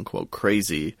 quote unquote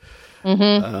crazy.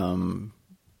 Mm-hmm.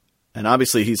 And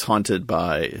obviously he's haunted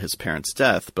by his parents'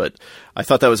 death, but I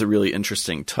thought that was a really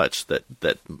interesting touch, that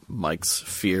Mike's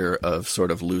fear of sort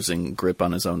of losing grip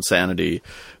on his own sanity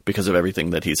because of everything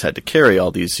that he's had to carry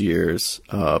all these years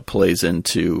plays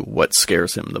into what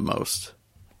scares him the most.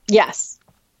 Yes,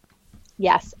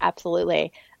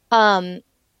 absolutely. And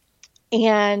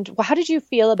how did you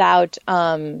feel about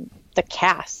the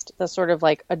cast, the sort of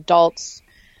like adults,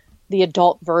 the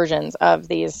adult versions of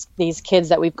these kids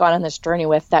that we've gone on this journey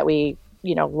with, that we,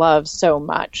 love so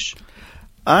much?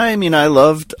 I mean, I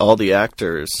loved all the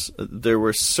actors. There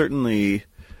were certainly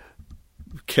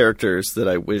characters that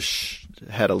I wish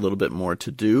had a little bit more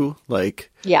to do.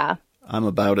 Like, yeah, I'm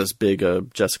about as big a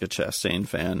Jessica Chastain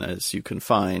fan as you can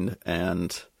find,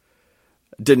 and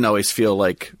didn't always feel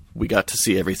like we got to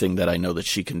see everything that I know that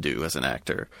she can do as an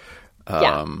actor.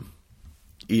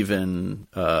 Even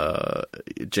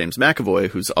James McAvoy,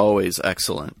 who's always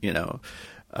excellent,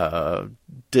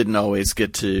 didn't always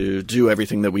get to do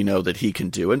everything that we know that he can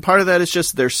do. And part of that is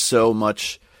just there's so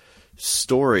much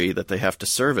story that they have to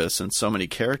service and so many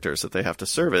characters that they have to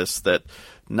service that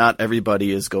not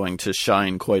everybody is going to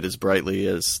shine quite as brightly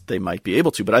as they might be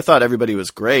able to. But I thought everybody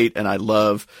was great, and I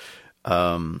love,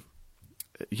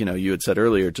 you had said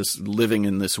earlier, just living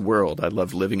in this world. I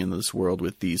love living in this world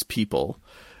with these people.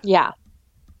 Yeah.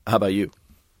 How about you?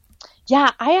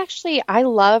 Yeah, I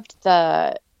loved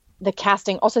the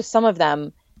casting. Also, some of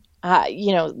them,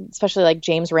 especially like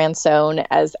James Ransone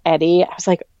as Eddie. I was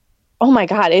like, oh my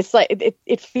God, it's like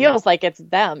it feels like it's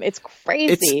them. It's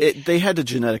crazy. They had to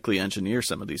genetically engineer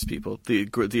some of these people.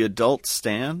 The adult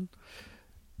Stan.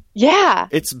 Yeah,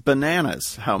 it's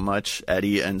bananas how much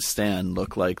Eddie and Stan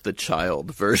look like the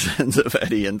child versions of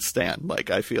Eddie and Stan. Like,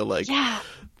 I feel like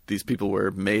these people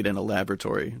were made in a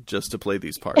laboratory just to play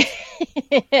these parts.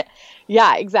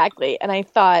 Yeah, exactly. And I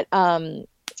thought,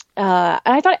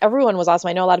 everyone was awesome.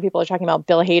 I know a lot of people are talking about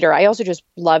Bill Hader. I also just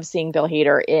love seeing Bill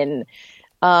Hader in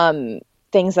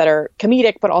things that are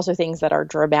comedic, but also things that are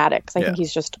dramatic. 'Cause I think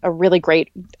he's just a really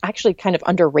great, actually kind of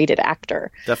underrated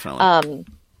actor. Definitely.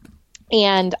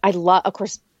 And I love, of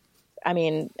course, I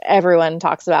mean, everyone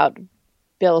talks about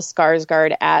Bill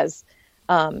Skarsgård as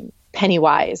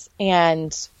Pennywise,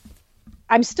 and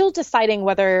I'm still deciding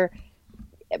whether,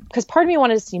 because part of me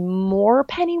wanted to see more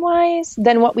Pennywise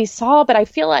than what we saw, but I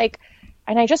feel like,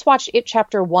 and I just watched It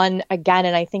Chapter 1 again,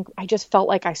 and I think I just felt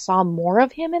like I saw more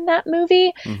of him in that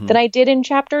movie than I did in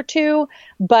Chapter 2.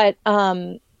 But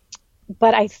I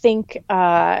think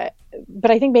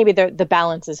maybe the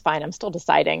balance is fine. I'm still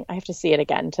deciding. I have to see it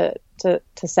again to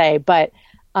say, but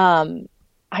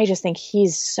I just think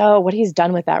what he's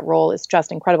done with that role is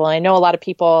just incredible. And I know a lot of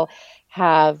people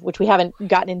have, which we haven't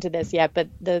gotten into this yet, but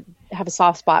have a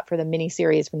soft spot for the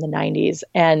miniseries from the 90s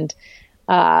and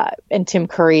Tim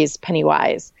Curry's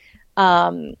Pennywise.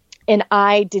 And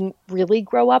I didn't really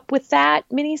grow up with that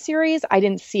miniseries. I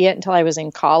didn't see it until I was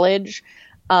in college.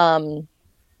 And,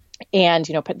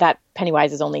 that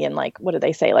Pennywise is only in what do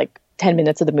they say? 10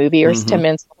 minutes of the movie or 10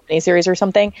 minutes of the miniseries or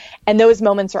something. And those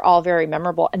moments are all very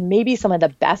memorable and maybe some of the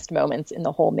best moments in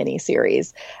the whole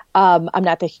miniseries. I'm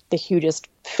not the hugest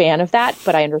fan of that,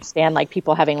 but I understand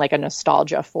people having a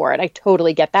nostalgia for it. I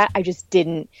totally get that. I just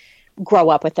didn't grow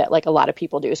up with it like a lot of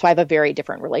people do. So I have a very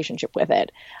different relationship with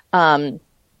it.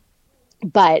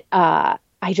 But I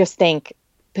just think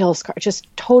Bill Skarsgård just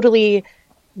totally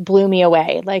blew me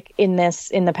away. In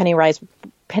the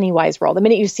Pennywise role. The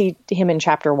minute you see him in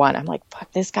Chapter 1, I'm like,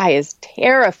 fuck, this guy is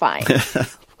terrifying.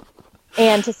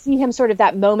 And to see him sort of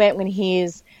that moment when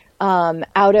he's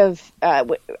out of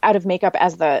makeup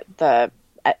as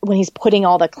when he's putting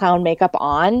all the clown makeup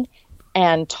on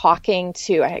and talking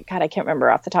to, I can't remember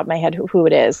off the top of my head who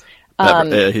it is.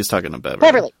 He's talking to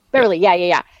Beverly. Beverly.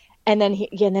 Yeah. And then he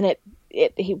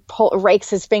rakes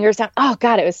his fingers down. Oh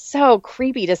God, it was so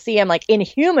creepy to see him in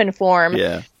human form.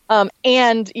 Yeah.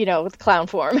 And with clown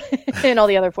form and all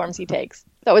the other forms he takes.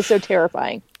 That was so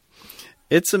terrifying.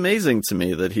 It's amazing to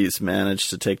me that he's managed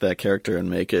to take that character and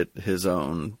make it his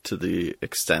own to the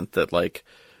extent that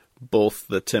both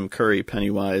the Tim Curry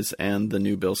Pennywise and the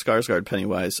new Bill Skarsgård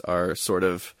Pennywise are sort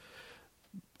of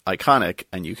iconic,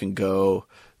 and you can go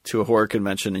to a horror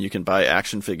convention and you can buy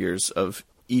action figures of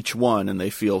each one and they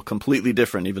feel completely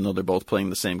different even though they're both playing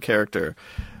the same character.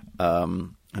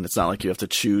 And it's not like you have to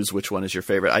choose which one is your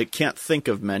favorite. I can't think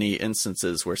of many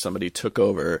instances where somebody took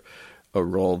over a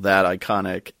role that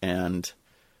iconic and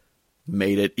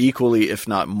made it equally, if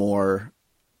not more,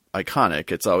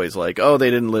 iconic. It's always they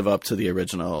didn't live up to the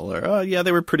original, or, oh, yeah,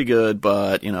 they were pretty good,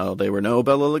 but, they were no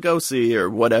Bela Lugosi, or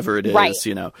whatever it is, right.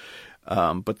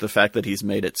 But the fact that he's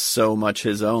made it so much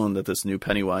his own that this new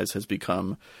Pennywise has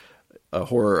become a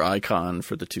horror icon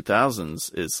for the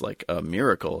 2000s is a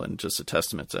miracle and just a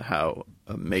testament to how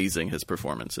amazing his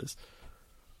performance is.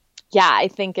 Yeah, I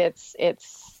think it's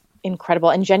incredible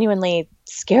and genuinely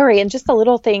scary, and just the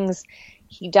little things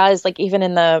he does, even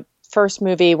in the first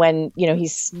movie when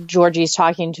Georgie's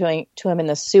talking to him in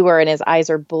the sewer and his eyes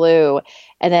are blue,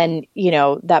 and then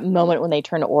that moment when they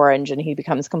turn orange and he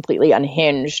becomes completely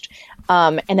unhinged,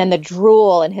 and then the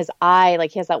drool in his eye,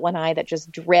 he has that one eye that just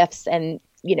drifts, and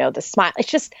the smile. It's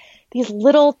just these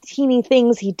little teeny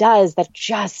things he does that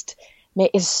just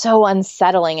is so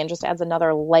unsettling and just adds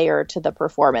another layer to the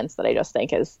performance that I just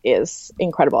think is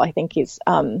incredible. I think he's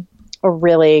a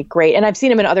really great, and I've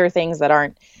seen him in other things that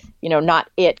aren't, not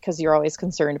it, because you're always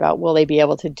concerned about will they be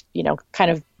able to,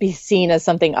 kind of be seen as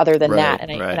something other than that.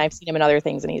 And I've seen him in other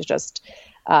things, and he's just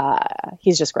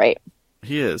great.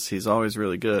 He is. He's always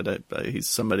really good. He's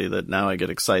somebody that now I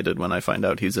get excited when I find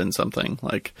out he's in something.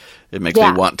 Like, it makes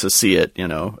me want to see it,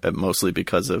 mostly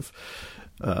because of,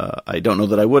 I don't know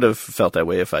that I would have felt that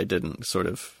way if I didn't sort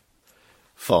of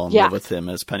fall in love with him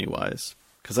as Pennywise.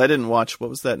 Because I didn't watch, what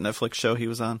was that Netflix show he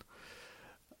was on?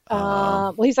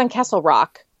 Well, he's on Castle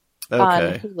Rock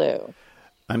on Hulu.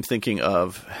 I'm thinking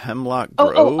of Hemlock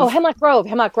Grove. Hemlock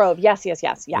Grove. Yes.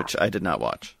 Yeah. Which I did not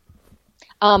watch.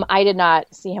 I did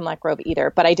not see Hemlock Grove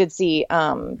either, but I did see,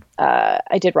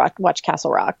 I did watch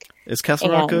Castle Rock. Is Castle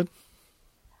Rock good?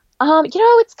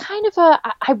 It's kind of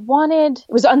it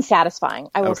was unsatisfying.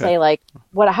 I will say, like,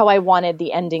 how I wanted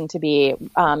the ending to be,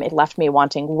 it left me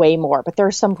wanting way more, but there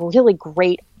are some really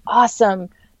great, awesome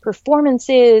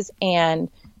performances and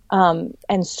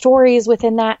stories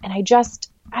within that. And I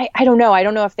don't know. I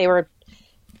don't know if they were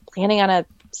planning on a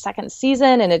second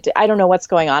season, and I don't know what's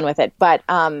going on with it, but,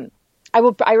 I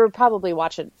would probably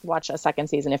watch a second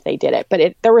season if they did it,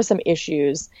 but there were some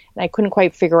issues, and I couldn't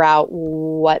quite figure out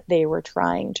what they were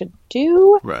trying to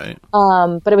do. Right.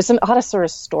 But it was a lot of sort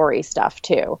of story stuff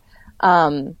too.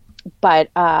 But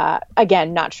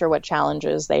again, not sure what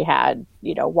challenges they had,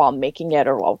 while making it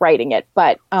or while writing it.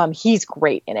 But he's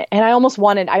great in it, and I almost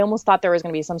thought there was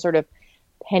going to be some sort of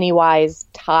Pennywise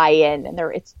tie-in, and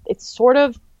it sort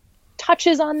of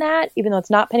touches on that, even though it's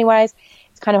not Pennywise.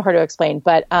 It's kind of hard to explain,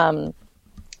 but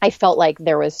I felt like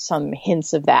there was some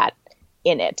hints of that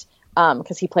in it,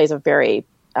 because he plays a very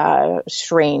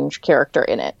strange character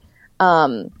in it.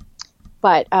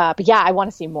 But yeah, I want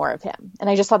to see more of him. And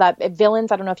I just saw that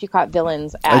Villains. I don't know if you caught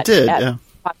Villains. I did. Yeah.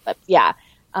 Apocalypse. Yeah.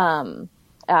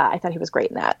 I thought he was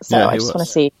great in that. So I just want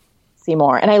to see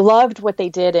more. And I loved what they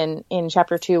did in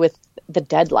chapter 2 with the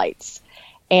deadlights,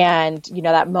 and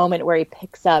that moment where he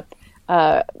picks up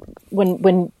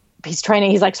when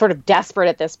he's like sort of desperate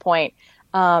at this point.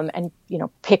 And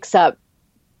picks up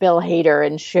Bill Hader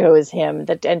and shows him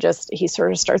that, and just he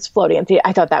sort of starts floating.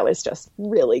 I thought that was just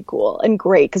really cool and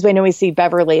great, because we know we see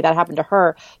Beverly, that happened to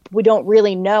her, but we don't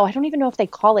really know. I don't even know if they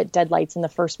call it deadlights in the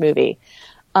first movie,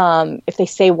 if they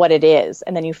say what it is,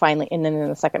 and then and then in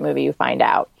the second movie you find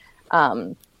out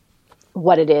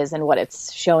what it is and what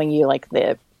it's showing you, like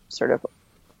the sort of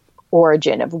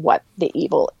origin of what the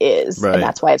evil is, right. And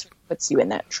that's why it puts you in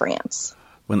that trance.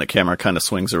 When the camera kind of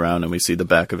swings around and we see the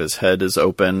back of his head is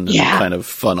open and kind of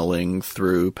funneling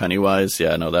through Pennywise.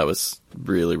 Yeah, no, that was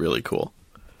really, really cool.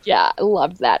 Yeah, I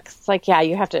loved that. It's like,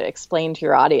 you have to explain to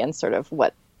your audience sort of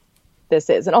what this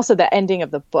is. And also the ending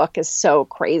of the book is so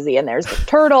crazy. And there's the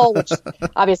turtle, which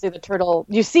obviously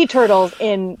you see turtles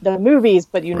in the movies,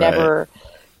 but you never,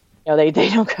 they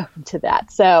don't go into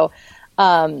that. So,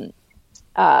 I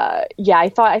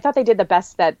thought they did the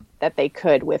best that they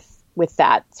could with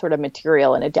that sort of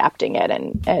material and adapting it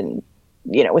and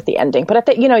with the ending.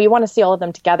 But you want to see all of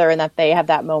them together, and that they have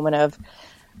that moment of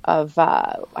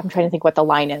I'm trying to think what the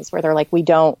line is, where they're like, we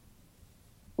want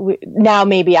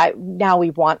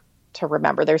to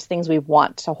remember. There's things we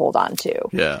want to hold on to.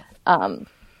 Yeah.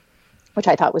 Which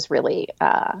I thought was really,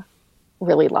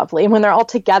 really lovely. And when they're all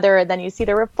together and then you see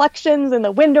their reflections in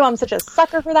the window, I'm such a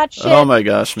sucker for that shit. Oh my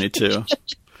gosh, me too.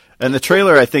 And the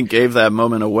trailer, I think, gave that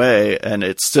moment away, and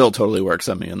it still totally works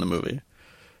on me in the movie.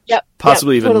 Yep.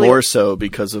 Possibly even totally more so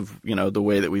because of, the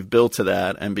way that we've built to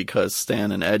that, and because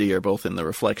Stan and Eddie are both in the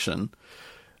reflection.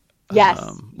 Yes.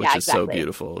 Which is so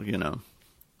beautiful,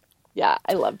 Yeah,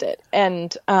 I loved it.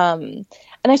 And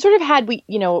I sort of had,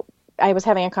 I was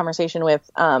having a conversation with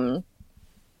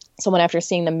someone after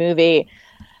seeing the movie,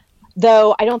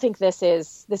 though I don't think this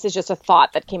is just a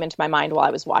thought that came into my mind while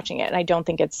I was watching it. And I don't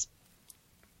think it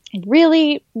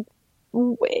really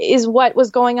is what was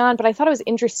going on, but I thought it was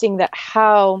interesting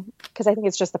because I think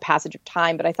it's just the passage of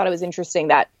time, but I thought it was interesting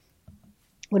that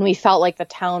when we felt like the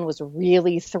town was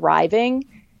really thriving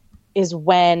is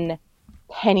when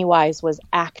Pennywise was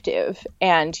active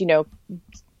and,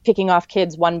 picking off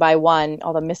kids one by one,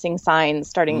 all the missing signs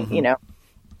starting,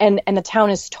 and the town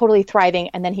is totally thriving.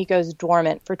 And then he goes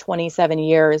dormant for 27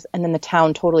 years and then the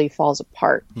town totally falls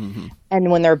apart. Mm-hmm.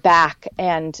 And when they're back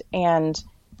and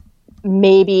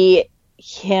maybe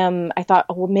I thought,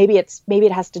 maybe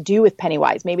it has to do with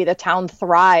Pennywise. Maybe the town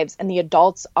thrives and the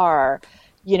adults are,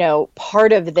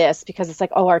 part of this, because it's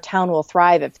like, our town will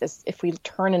thrive if we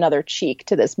turn another cheek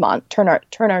to this turn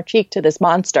our cheek to this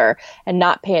monster and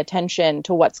not pay attention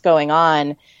to what's going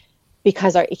on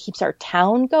because it keeps our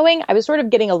town going. I was sort of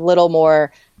getting a little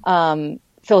more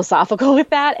philosophical with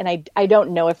that, and I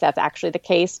don't know if that's actually the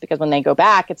case, because when they go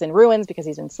back, it's in ruins because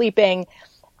he's been sleeping,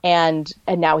 and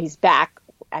now he's back.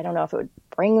 I don't know if it would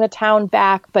bring the town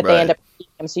back, but they end up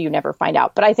keeping him, so you never find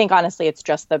out. But I think honestly, it's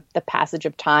just the passage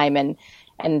of time and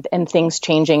things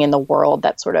changing in the world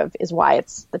that sort of is why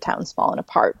the town's fallen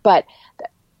apart. But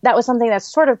that was something that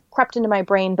sort of crept into my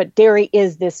brain. But Derry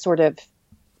is this sort of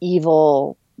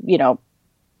evil,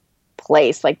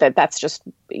 place like that. That's just,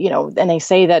 and they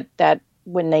say that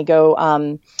when they go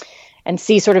and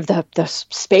see sort of the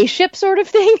spaceship sort of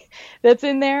thing that's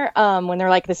in there, when they're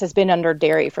like, this has been under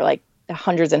Derry for like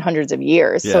hundreds and hundreds of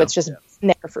years. So it's just been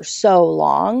there for so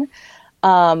long.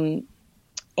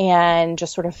 And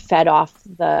just sort of fed off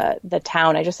the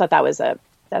town. I just thought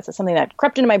that's something that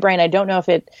crept into my brain. I don't know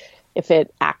if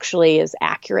it actually is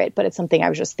accurate, but it's something I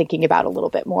was just thinking about a little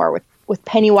bit more with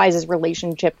Pennywise's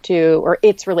relationship or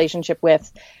its relationship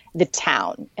with the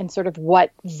town and sort of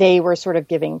what they were sort of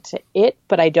giving to it.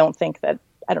 But I don't know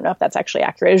if that's actually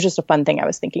accurate. It was just a fun thing I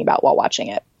was thinking about while watching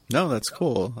it. No, that's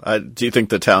cool. Do you think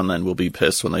the town then will be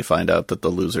pissed when they find out that the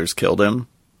losers killed him?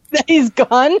 That he's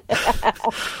gone?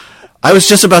 I was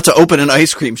just about to open an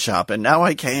ice cream shop, and now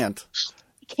I can't.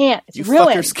 You can't. It's you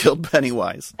ruined. Fuckers killed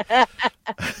Pennywise.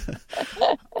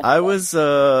 I was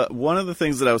one of the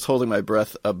things that I was holding my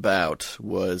breath about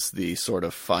was the sort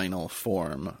of final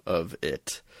form of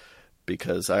it,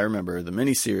 because I remember the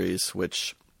miniseries,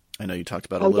 which I know you talked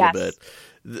about a little bit.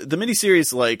 The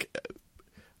miniseries, like,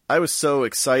 I was so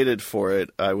excited for it.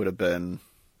 I would have been,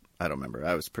 I don't remember.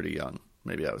 I was pretty young.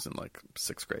 Maybe I was in like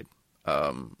 6th grade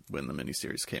when the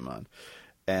miniseries came on.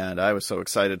 And I was so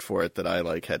excited for it that I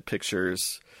like had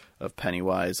pictures of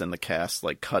Pennywise and the cast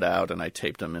like cut out, and I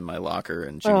taped them in my locker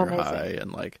in junior high.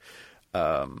 And like,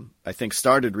 I think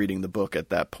started reading the book at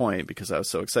that point because I was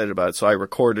so excited about it. So I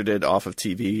recorded it off of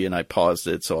TV and I paused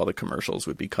it so all the commercials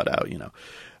would be cut out,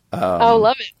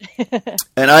 love it.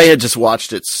 And I had just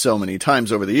watched it so many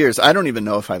times over the years. I don't even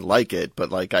know if I like it, but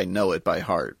like I know it by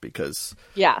heart because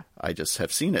I just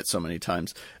have seen it so many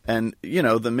times. And, the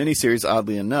miniseries,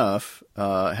 oddly enough,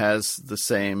 has the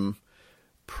same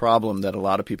problem that a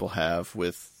lot of people have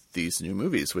with these new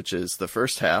movies, which is the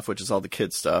first half, which is all the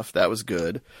kid stuff. That was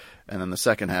good. And then the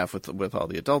second half with all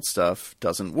the adult stuff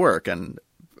doesn't work. And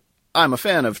I'm a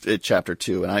fan of it, Chapter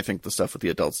 2, and I think the stuff with the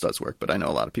adults does work, but I know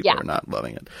a lot of people are not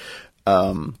loving it.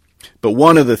 But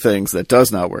one of the things that does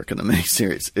not work in the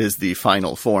miniseries is the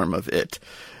final form of it.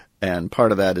 And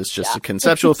part of that is just a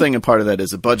conceptual thing, and part of that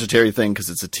is a budgetary thing because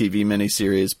it's a TV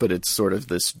miniseries, but it's sort of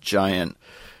this giant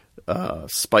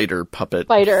spider puppet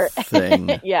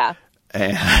thing. Yeah.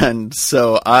 And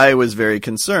so I was very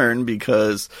concerned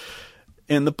because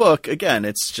in the book, again,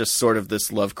 it's just sort of this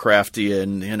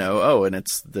Lovecraftian, and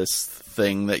it's this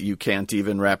thing that you can't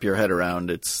even wrap your head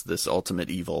around. It's this ultimate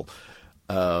evil.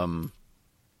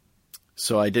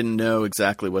 So I didn't know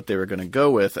exactly what they were going to go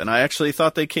with. And I actually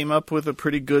thought they came up with a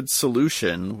pretty good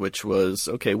solution, which was,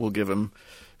 okay, we'll give him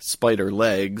spider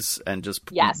legs and just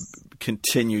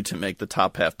continue to make the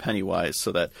top half Pennywise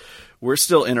so that we're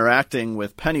still interacting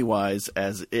with Pennywise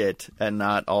as it, and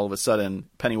not all of a sudden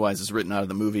Pennywise is written out of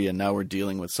the movie and now we're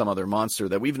dealing with some other monster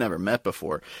that we've never met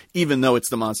before. Even though it's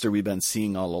the monster we've been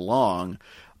seeing all along,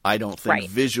 I don't think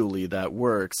visually that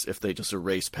works if they just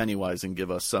erase Pennywise and give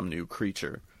us some new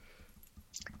creature.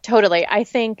 Totally. I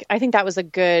think that was a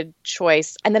good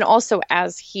choice. And then also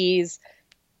as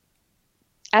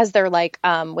they're like,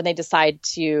 when they decide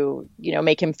to,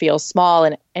 make him feel small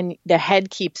and the head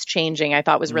keeps changing, I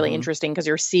thought was really interesting because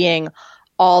you're seeing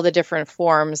all the different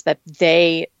forms that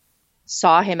they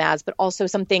saw him as, but also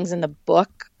some things in the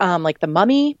book, like the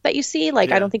mummy that you see, I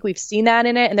don't think we've seen that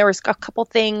in it. And there was a couple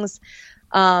things,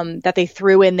 that they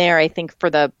threw in there, I think for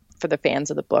the fans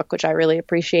of the book, which I really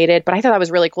appreciated. But I thought that was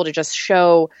really cool to just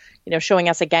showing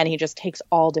us again, he just takes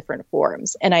all different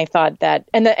forms. And I thought that,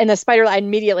 and the spider,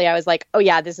 immediately I was like, oh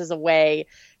yeah, this is a way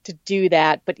to do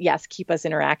that. But yes, keep us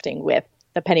interacting with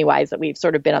the Pennywise that we've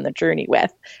sort of been on the journey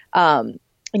with. And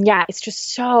yeah, it's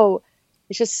just so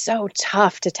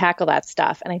tough to tackle that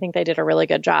stuff. And I think they did a really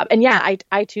good job. And yeah,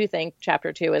 I too think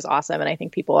Chapter 2 is awesome. And I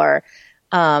think people are,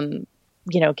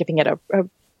 giving it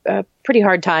a pretty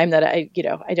hard time that I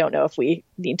don't know if we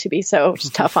need to be so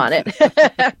tough on it.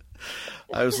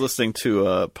 I was listening to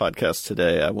a podcast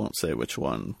today. I won't say which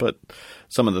one, but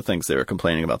some of the things they were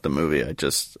complaining about the movie,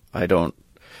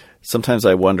 sometimes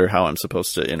I wonder how I'm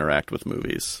supposed to interact with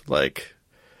movies. Like,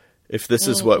 if this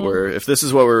is what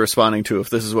we're responding to, if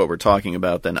this is what we're talking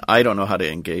about, then I don't know how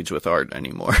to engage with art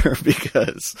anymore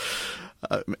because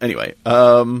Anyway.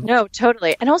 No,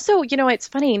 totally. And also, it's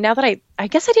funny now that I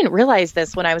guess I didn't realize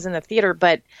this when I was in the theater,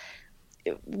 but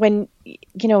when,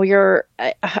 you're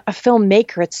a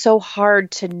filmmaker, it's so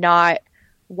hard to not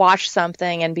watch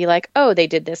something and be like, oh, they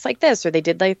did this like this, or they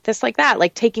did like this like that,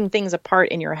 like taking things apart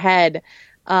in your head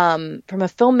from a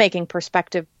filmmaking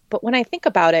perspective. But when I think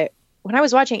about it, when I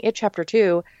was watching It Chapter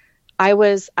 2, I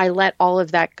let all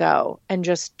of that go and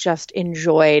just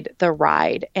enjoyed the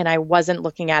ride. And I wasn't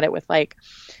looking at it with like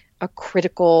a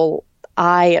critical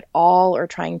eye at all, or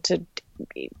trying to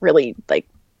really like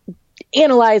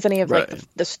analyze any of like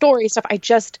the story stuff. I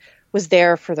just was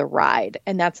there for the ride.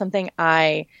 And that's something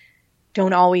I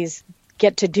don't always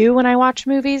get to do when I watch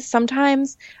movies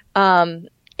sometimes.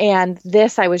 And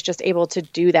this, I was just able to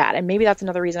do that. And maybe that's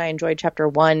another reason I enjoyed Chapter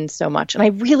 1 so much. And I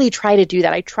really try to do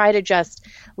that. I try to just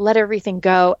let everything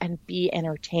go and be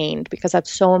entertained, because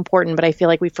that's so important. But I feel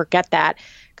like we forget that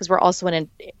because we're also in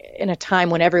a time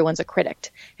when everyone's a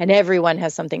critic and everyone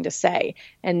has something to say.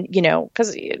 And,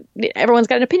 because everyone's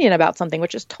got an opinion about something,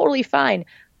 which is totally fine.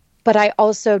 But I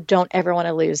also don't ever want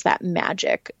to lose that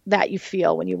magic that you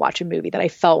feel when you watch a movie that I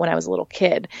felt when I was a little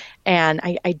kid. And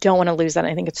I don't want to lose that.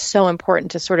 And I think it's so important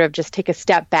to sort of just take a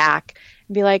step back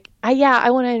and be like,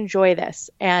 I want to enjoy this.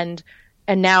 And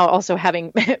now also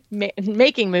having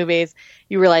making movies,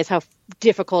 you realize how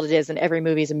difficult it is, and every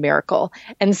movie is a miracle.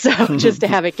 And so just to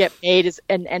have it get made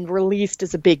and released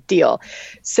is a big deal.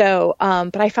 So,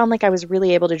 but I found like I was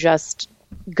really able to just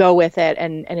go with it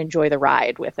and enjoy the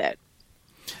ride with it.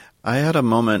 I had a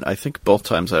moment, I think both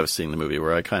times I was seeing the movie,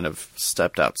 where I kind of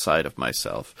stepped outside of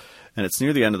myself. And it's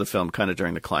near the end of the film, kind of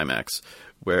during the climax,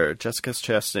 where Jessica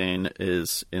Chastain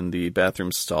is in the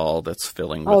bathroom stall that's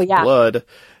filling with blood.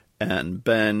 And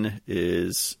Ben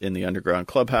is in the underground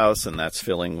clubhouse, and that's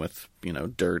filling with,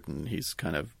 dirt, and he's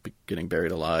kind of getting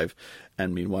buried alive.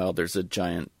 And meanwhile, there's a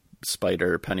giant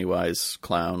spider, Pennywise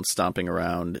clown, stomping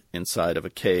around inside of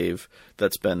a cave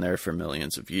that's been there for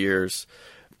millions of years.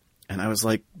 And I was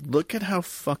like, look at how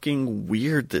fucking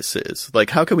weird this is. Like,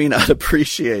 how can we not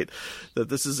appreciate that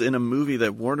this is in a movie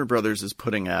that Warner Brothers is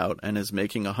putting out and is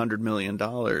making $100 million?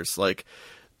 Like,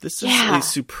 this is a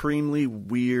supremely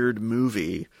weird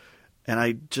movie. And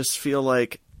I just feel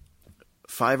like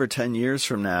 5 or 10 years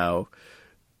from now,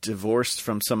 divorced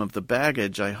from some of the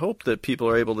baggage, I hope that people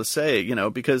are able to say,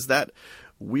 because that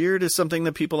weird is something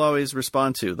that people always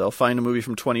respond to. They'll find a movie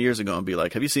from 20 years ago and be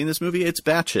like, have you seen this movie? It's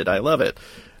batshit. I love it.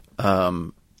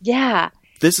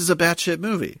 This is a batshit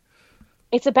movie.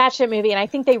 It's a batshit movie, and I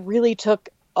think they really took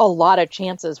a lot of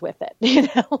chances with it.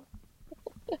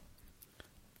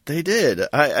 They did.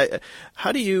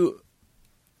 How do you,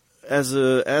 as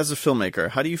a filmmaker,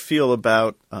 how do you feel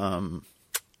about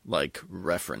like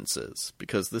references?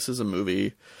 Because this is a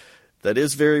movie that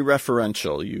is very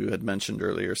referential. You had mentioned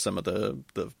earlier some of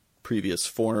the previous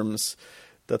forms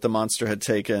that the monster had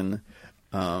taken.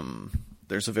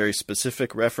 There's a very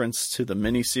specific reference to the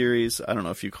miniseries. I don't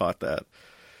know if you caught that.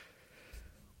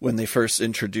 When they first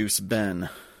introduce Ben,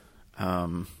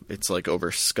 it's like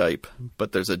over Skype,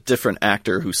 but there's a different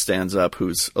actor who stands up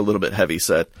who's a little bit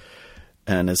heavyset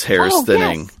and his hair is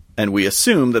thinning. Yes. And we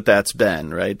assume that that's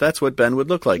Ben, right? That's what Ben would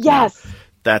look like. Yes. Now.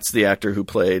 That's the actor who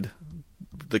played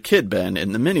the kid Ben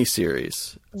in the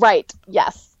miniseries. Right.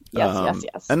 Yes.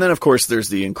 Yes. And then, of course, there's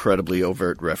the incredibly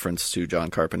overt reference to John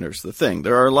Carpenter's The Thing.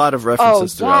 There are a lot of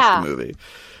references throughout the movie.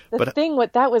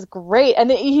 That was great. And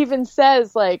he even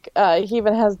says, like, he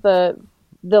even has the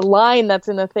line that's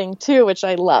in the Thing, too, which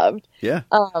I loved. Yeah.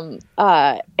 And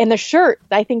the shirt,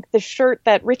 I think the shirt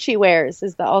that Richie wears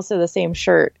is also the same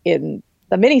shirt in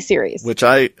the miniseries.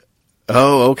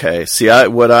 Okay. See,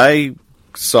 what I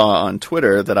saw on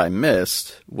Twitter that I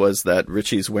missed was that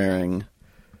Richie's wearing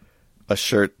a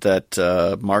shirt that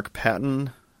Mark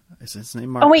Patton, is his name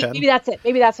Mark Patton? Maybe that's it.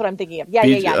 Maybe that's what I'm thinking of. Yeah.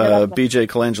 BJ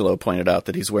Colangelo pointed out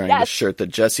that he's wearing the shirt that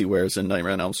Jesse wears in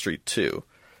Nightmare on Elm Street 2.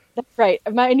 That's right.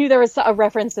 I knew there was a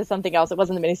reference to something else. It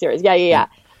wasn't the miniseries. Yeah.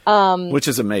 Which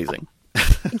is amazing.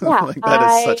 Yeah,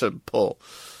 that is such a pull.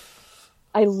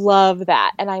 I love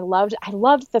that. And I loved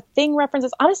the Thing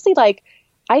references. Honestly, like,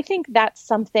 I think that's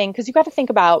something, because you've got to think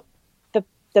about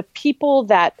the people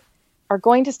that are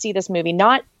going to see this movie.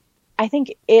 I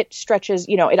think it stretches,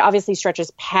 it obviously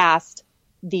stretches past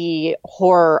the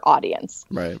horror audience.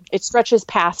 Right. It stretches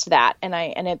past that. And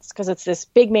it's because it's this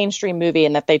big mainstream movie,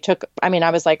 and that they took,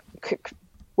 I was like,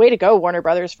 way to go, Warner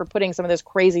Brothers, for putting some of this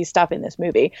crazy stuff in this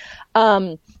movie.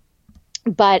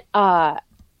 But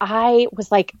I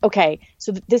was like, okay,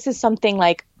 so this is something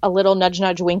like a little nudge,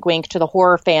 nudge, wink, wink to the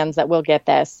horror fans that will get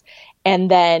this.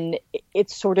 And then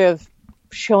it's sort of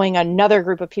showing another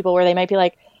group of people where they might be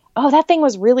like, oh, that thing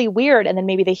was really weird. And then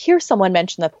maybe they hear someone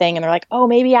mention the thing and they're like, oh,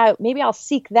 maybe I'll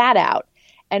seek that out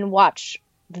and watch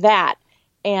that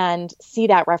and see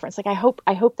that reference. Like, I hope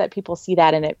that people see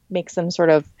that and it makes them sort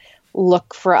of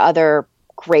look for other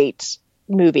great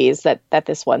movies that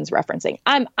this one's referencing.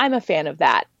 I'm a fan of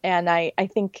that. And I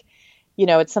think,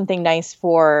 it's something nice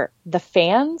for the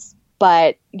fans,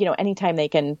 but anytime they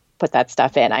can put that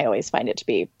stuff in, I always find it to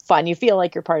be fun. You feel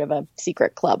like you're part of a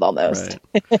secret club almost.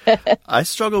 Right. I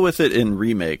struggle with it in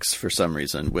remakes for some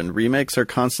reason. When remakes are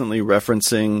constantly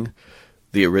referencing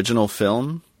the original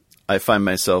film, I find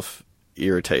myself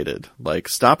irritated. Like,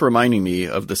 stop reminding me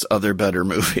of this other better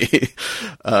movie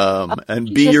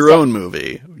and be your own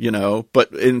movie,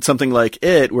 But in something like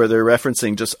It, where they're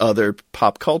referencing just other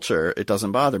pop culture, it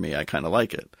doesn't bother me. I kind of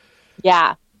like it.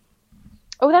 Yeah.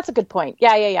 Oh, that's a good point.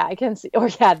 Yeah. I can see. Or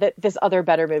this other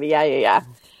better movie. Yeah.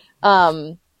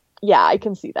 Yeah, I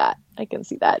can see that.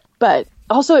 But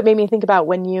also, it made me think about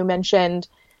when you mentioned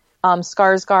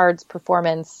Skarsgård's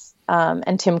performance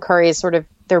and Tim Curry's sort of.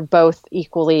 They're both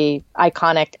equally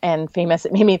iconic and famous.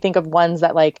 It made me think of ones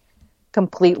that like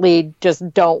completely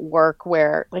just don't work,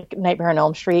 where like Nightmare on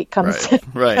Elm Street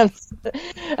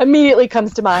immediately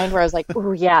comes to mind, where I was like,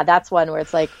 oh yeah, that's one where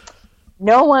it's like,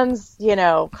 no one's,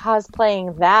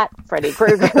 cosplaying that Freddy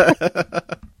Krueger.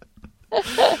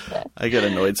 I get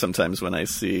annoyed sometimes when I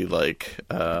see like,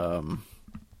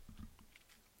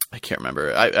 I can't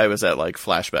remember. I was at like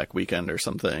Flashback Weekend or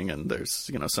something, and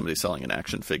there's somebody selling an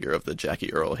action figure of the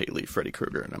Jackie Earl Haley Freddy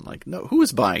Krueger, and I'm like, no, who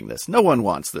is buying this? No one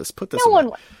wants this. Put this.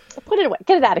 Put it away.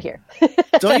 Get it out of here.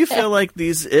 Don't you feel like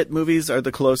these It movies are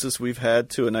the closest we've had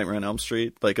to a Nightmare on Elm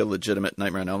Street, like a legitimate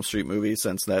Nightmare on Elm Street movie,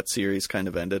 since that series kind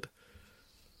of ended?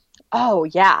 Oh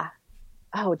yeah.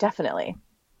 Oh, definitely.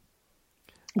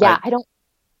 Yeah, I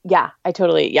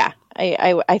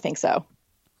think so.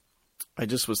 I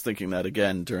just was thinking that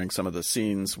again during some of the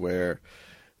scenes where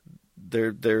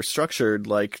they're structured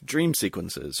like dream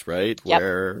sequences, right? Yep.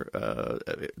 Where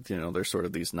they're sort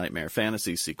of these nightmare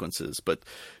fantasy sequences, but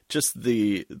just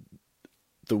the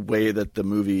way that the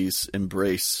movies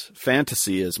embrace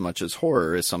fantasy as much as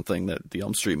horror is something that the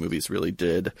Elm Street movies really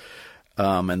did.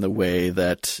 And the way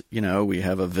that, we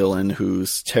have a villain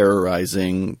who's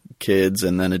terrorizing kids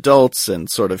and then adults and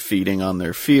sort of feeding on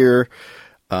their fear.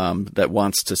 That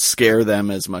wants to scare them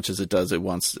as much as it does it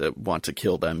wants to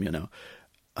kill them,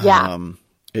 Yeah.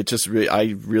 It just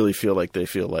I really feel like they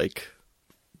feel like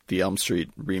the Elm Street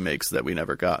remakes that we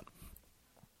never got,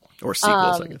 or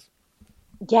sequels, I guess.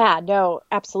 Yeah, no,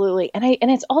 absolutely. And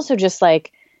it's also just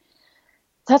like,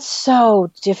 that's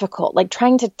so difficult. Like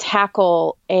trying to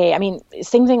tackle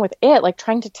same thing with It, like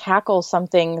trying to tackle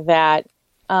something that,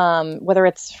 whether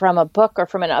it's from a book or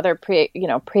from another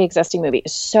pre-existing movie,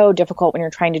 is so difficult when you're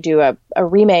trying to do a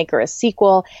remake or a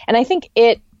sequel. And I think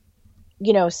It,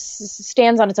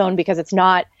 stands on its own because it's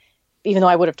not, even though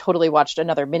I would have totally watched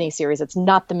another miniseries, it's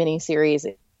not the miniseries,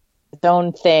 it's its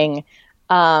own thing.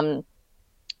 But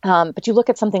you look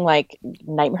at something like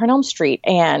Nightmare on Elm Street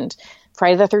and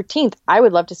Friday the 13th. I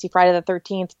would love to see Friday the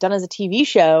 13th done as a TV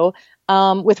show,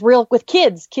 with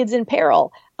kids in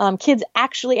peril. Kids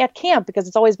actually at camp, because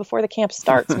it's always before the camp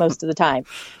starts most of the time.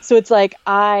 So it's like,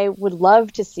 I would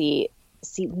love to see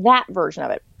that version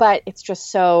of it, but it's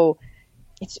just so,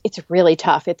 it's really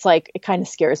tough. It's like, it kind of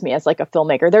scares me as like a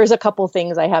filmmaker. There's a couple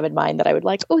things I have in mind that I would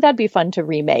like, oh, that'd be fun to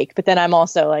remake. But then I'm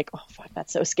also like, oh, fuck,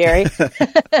 that's so scary.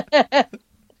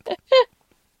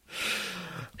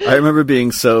 I remember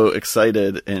being so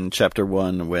excited in Chapter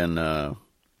 1 when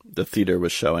the theater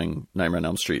was showing Nightmare on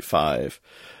Elm Street 5.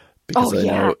 Because I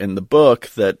know in the book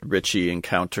that Richie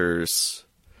encounters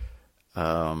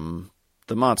the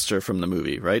monster from the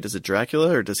movie, right? Is it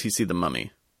Dracula, or does he see the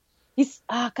mummy?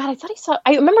 I thought he saw,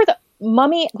 I remember the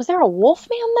mummy. Was there a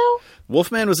Wolfman though?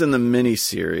 Wolfman was in the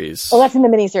miniseries. Oh, that's in the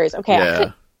miniseries. Okay.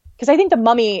 Yeah. Because I think the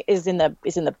mummy is in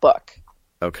the book.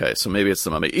 Okay, so maybe it's the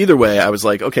mummy. Either way, I was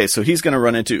like, okay, so he's going to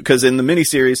run into, because in the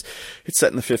miniseries, it's set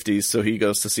in the 50s, so he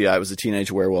goes to see I Was a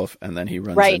Teenage Werewolf, and then he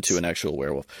runs into an actual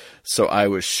werewolf. So I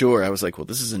was sure, I was like, well,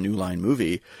 this is a New Line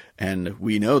movie, and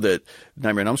we know that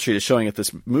Nightmare on Elm Street is showing at this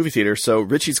movie theater, so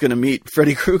Richie's going to meet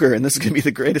Freddy Krueger, and this is going to be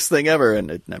the greatest thing ever, and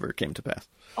it never came to pass.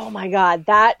 Oh my God,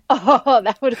 that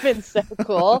would have been so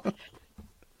cool.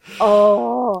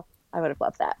 Oh, I would have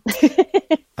loved that.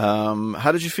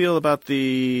 How did you feel about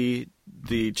the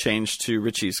change to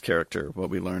Richie's character, what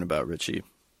we learn about Richie?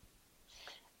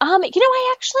 I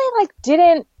actually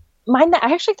didn't mind that.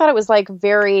 I actually thought it was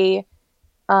very,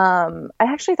 I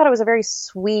actually thought it was a very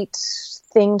sweet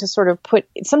thing to sort of put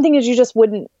something that you just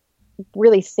wouldn't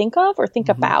really think of or think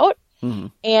about. Mm-hmm.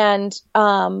 And,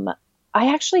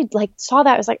 I actually like saw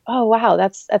that. I was like, oh wow,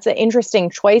 that's an interesting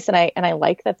choice, and I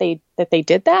like that they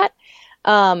did that.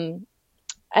 And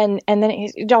then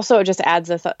it also just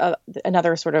adds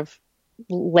another sort of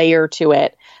layer to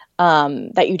it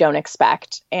that you don't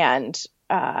expect. And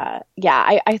I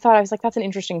thought, I was like, that's an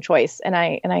interesting choice, and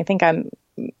I think I'm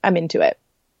into it.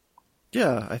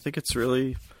 Yeah, I think it's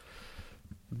really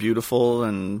beautiful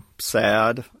and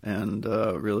sad, and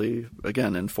really,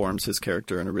 again, informs his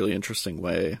character in a really interesting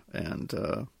way. And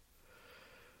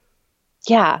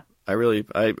I really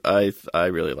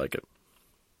like it.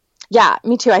 Yeah,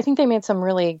 me too. I think they made some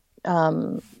really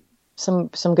some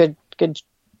good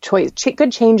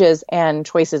good changes and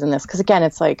choices in this, because again,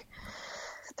 it's like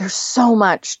there's so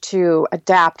much to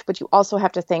adapt, but you also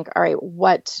have to think, all right,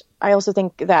 I also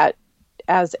think that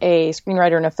as a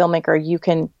screenwriter and a filmmaker, you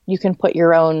can put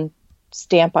your own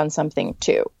stamp on something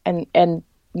too, and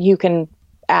you can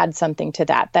add something to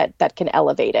that can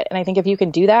elevate it. And I think if you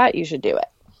can do that, you should do it.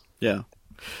 Yeah.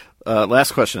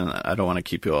 Last question. I don't want to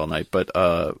keep you all night, but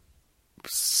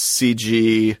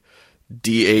CG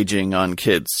de-aging on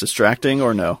kids, distracting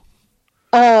or no?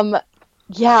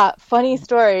 Yeah, funny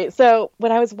story. So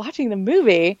when I was watching the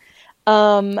movie,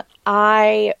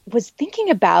 I was thinking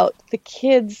about the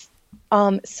kids.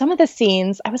 Some of the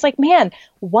scenes, I was like, man,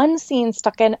 one scene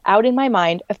stuck out in my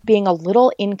mind of being a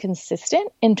little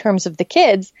inconsistent in terms of the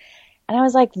kids. And I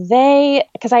was like,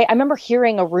 because I remember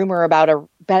hearing a rumor about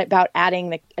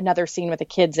adding another scene with the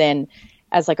kids in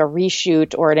as like a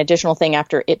reshoot or an additional thing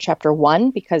after It Chapter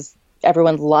 1, because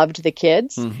everyone loved the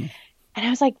kids. Mm-hmm. And I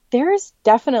was like, there's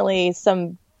definitely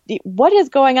what is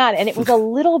going on? And it was a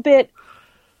little bit,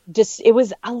 it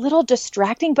was a little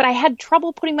distracting, but I had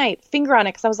trouble putting my finger on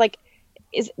it, because I was like,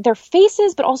 is their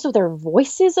faces, but also their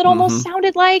voices, it almost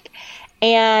sounded like.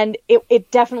 And it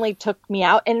definitely took me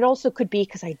out. And it also could be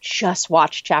because I just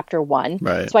watched Chapter 1.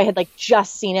 Right. So I had like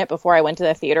just seen it before I went to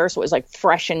the theater. So it was like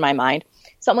fresh in my mind.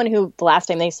 Someone who the last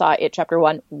time they saw It Chapter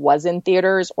 1 was in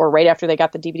theaters or right after they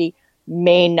got the DVD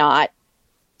may not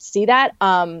see that.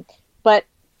 But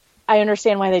I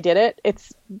understand why they did it.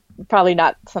 It's probably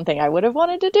not something I would have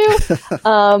wanted to do.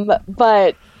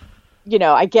 But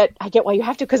I get why you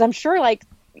have to, because I'm sure, like,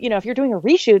 if you're doing a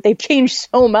reshoot, they've changed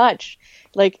so much.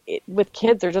 Like with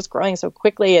kids, they're just growing so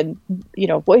quickly, and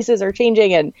voices are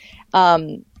changing, and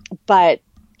but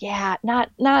yeah, not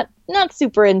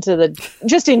super into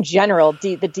just in general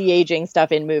the de-aging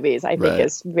stuff in movies. I think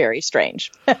is very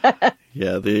strange.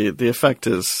 Yeah, the effect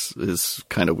is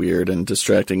kind of weird and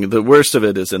distracting. The worst of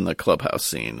it is in the clubhouse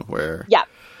scene where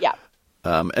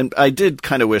and I did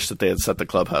kind of wish that they had set the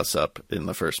clubhouse up in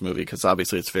the first movie, because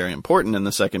obviously it's very important in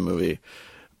the second movie,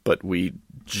 but we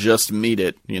just meet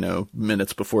it,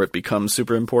 minutes before it becomes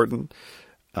super important.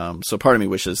 So part of me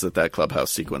wishes that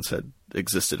clubhouse sequence had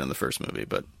existed in the first movie,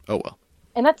 but oh well.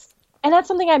 And that's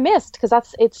something I missed, because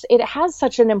it has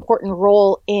such an important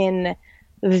role in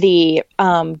the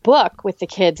book with the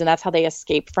kids, and that's how they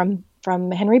escape from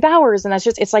Henry Bowers, and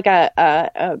it's like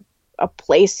a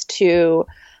place to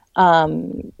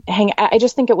hang. I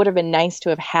just think it would have been nice to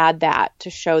have had that, to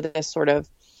show this sort of,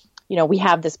 we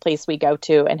have this place we go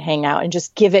to and hang out, and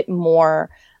just give it more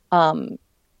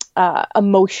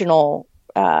emotional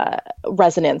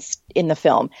resonance in the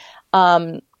film.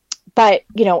 But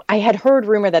I had heard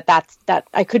rumor that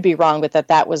I could be wrong, but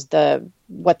that was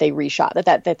what they reshot,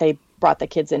 that they brought the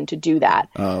kids in to do that.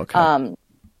 Oh, okay.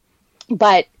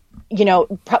 But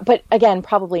but again,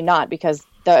 probably not, because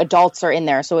the adults are in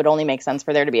there, so it only makes sense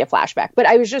for there to be a flashback. But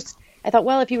I thought,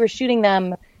 well, if you were shooting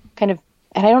them kind of,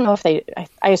 and I don't know if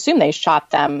I assume they shot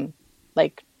them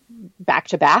like back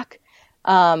to back,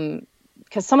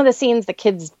 because some of the scenes the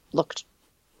kids looked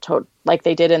like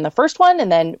they did in the first one,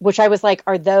 and then, which I was like,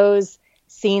 are those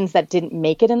scenes that didn't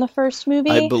make it in the first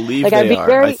movie? I believe they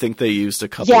are. I think they used a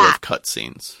couple of cut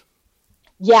scenes.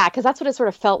 Yeah, because that's what it sort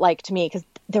of felt like to me. Because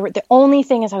the only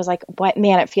thing is, I was like, "What,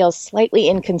 man? It feels slightly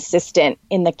inconsistent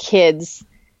in the kids,"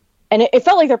 and it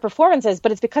felt like their performances,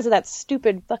 but it's because of that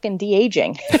stupid fucking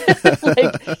de-aging.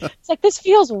 It's like, this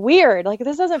feels weird. Like,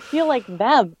 this doesn't feel like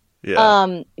them.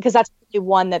 Yeah. Because that's the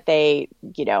one that they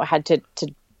had to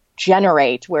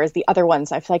generate, whereas the other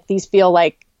ones, I feel like these feel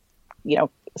like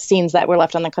scenes that were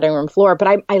left on the cutting room floor.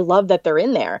 But I love that they're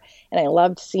in there, and I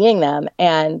loved seeing them,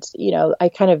 and I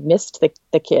kind of missed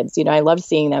the kids. I loved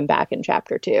seeing them back in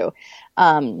Chapter 2.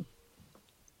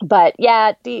 But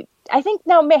yeah, I think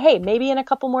now, hey, maybe in a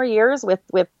couple more years with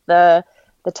the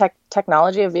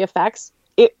technology of VFX,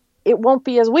 it won't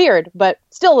be as weird, but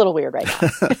still a little weird right now.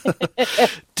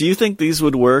 Do you think these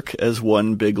would work as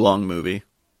one big long movie?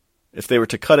 If they were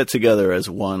to cut it together as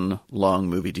one long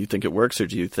movie, do you think it works, or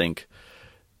do you think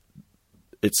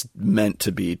it's meant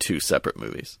to be two separate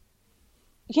movies?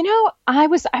 You know, I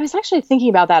was actually thinking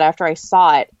about that after I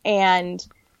saw it, and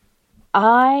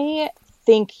I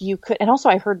think you could. And also,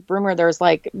 I heard rumor there's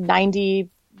like 90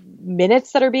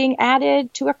 minutes that are being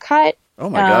added to a cut. Oh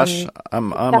my gosh,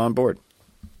 I'm on board.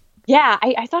 Yeah,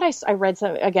 I thought I read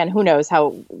some, again, who knows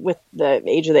how, with the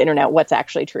age of the internet, what's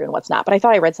actually true and what's not. But I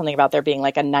thought I read something about there being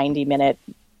like a 90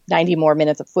 more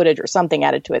minutes of footage or something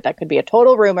added to it. That could be a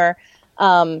total rumor,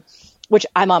 which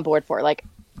I'm on board for. Like,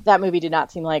 that movie did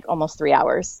not seem like almost 3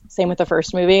 hours. Same with the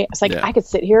first movie. It's like, I could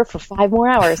sit here for 5 more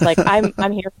hours. Like,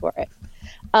 I'm here for it.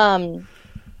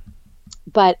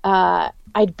 But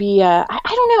I'd be, I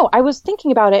don't know. I was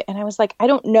thinking about it and I was like, I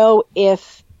don't know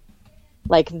if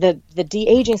like the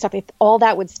de-aging stuff, if all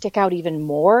that would stick out even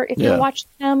more if you watched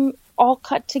them all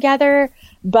cut together.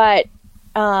 But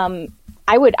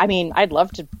I'd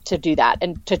love to do that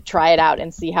and to try it out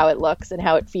and see how it looks and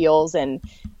how it feels.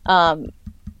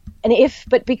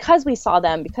 But because we saw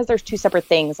them, because there's two separate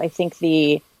things, I think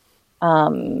the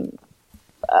sort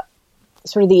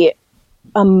of the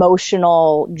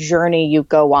emotional journey you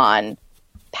go on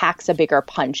packs a bigger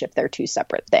punch if they're two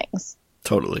separate things.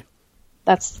 Totally.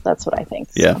 That's what I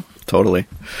think. So. Yeah, totally.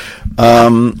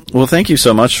 Well, thank you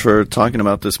so much for talking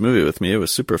about this movie with me. It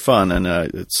was super fun, and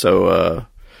it's so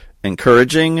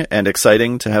encouraging and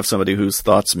exciting to have somebody whose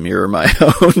thoughts mirror my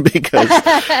own, because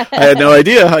I had no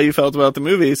idea how you felt about the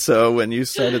movie. So when you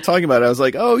started talking about it, I was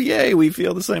like, oh, yay, we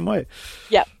feel the same way.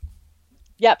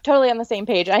 Yep, totally on the same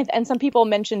page. And some people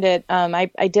mentioned it.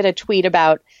 I did a tweet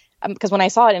about, because when I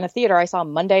saw it in a theater, I saw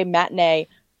Monday matinee.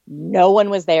 No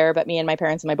one was there but me and my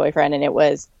parents and my boyfriend, and it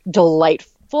was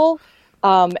delightful.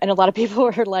 And a lot of people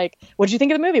were like, what did you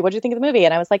think of the movie? What did you think of the movie?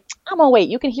 And I was like, I'm going to wait.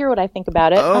 You can hear what I think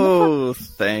about it. Oh,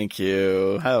 thank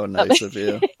you. How nice of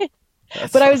you.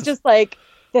 But I was just like,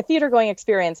 the theater going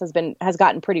experience has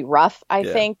gotten pretty rough, I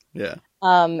think. Yeah.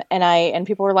 And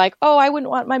people were like, oh, I wouldn't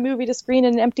want my movie to screen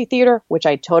in an empty theater, which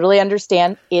I totally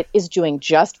understand. It is doing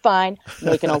just fine,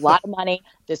 making a lot of money.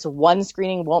 This one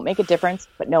screening won't make a difference,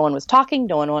 but no one was talking.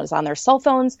 No one was on their cell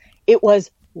phones. It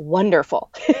was wonderful.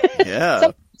 Yeah.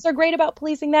 Some things are great about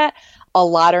policing that. A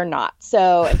lot are not.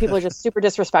 So, and people are just super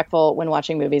disrespectful when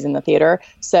watching movies in the theater.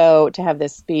 So to have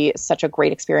this be such a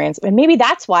great experience, and maybe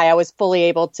that's why I was fully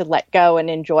able to let go and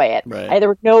enjoy it. Right. There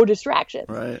were no distractions.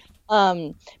 Right.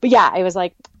 But yeah, I was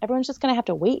like, everyone's just going to have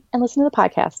to wait and listen to the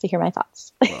podcast to hear my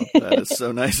thoughts. Well, that is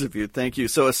so nice of you. Thank you.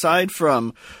 So aside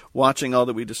from watching All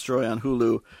That We Destroy on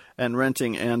Hulu and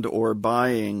renting and or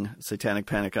buying Satanic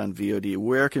Panic on VOD,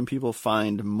 where can people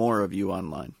find more of you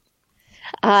online?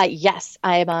 Yes,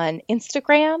 I'm on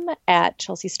Instagram at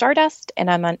Chelsea Stardust,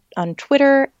 and I'm on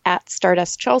Twitter at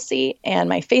Stardust Chelsea, and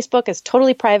my Facebook is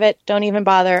totally private. Don't even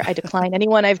bother. I decline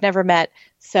anyone I've never met.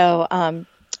 So,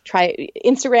 try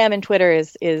Instagram and Twitter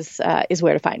is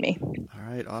where to find me. All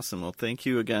right, awesome. Well, thank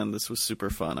you again. This was super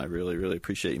fun. I really, really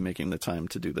appreciate you making the time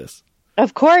to do this.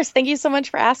 Of course. Thank you so much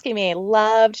for asking me. I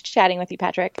loved chatting with you,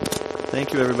 Patrick.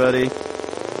 Thank you, everybody.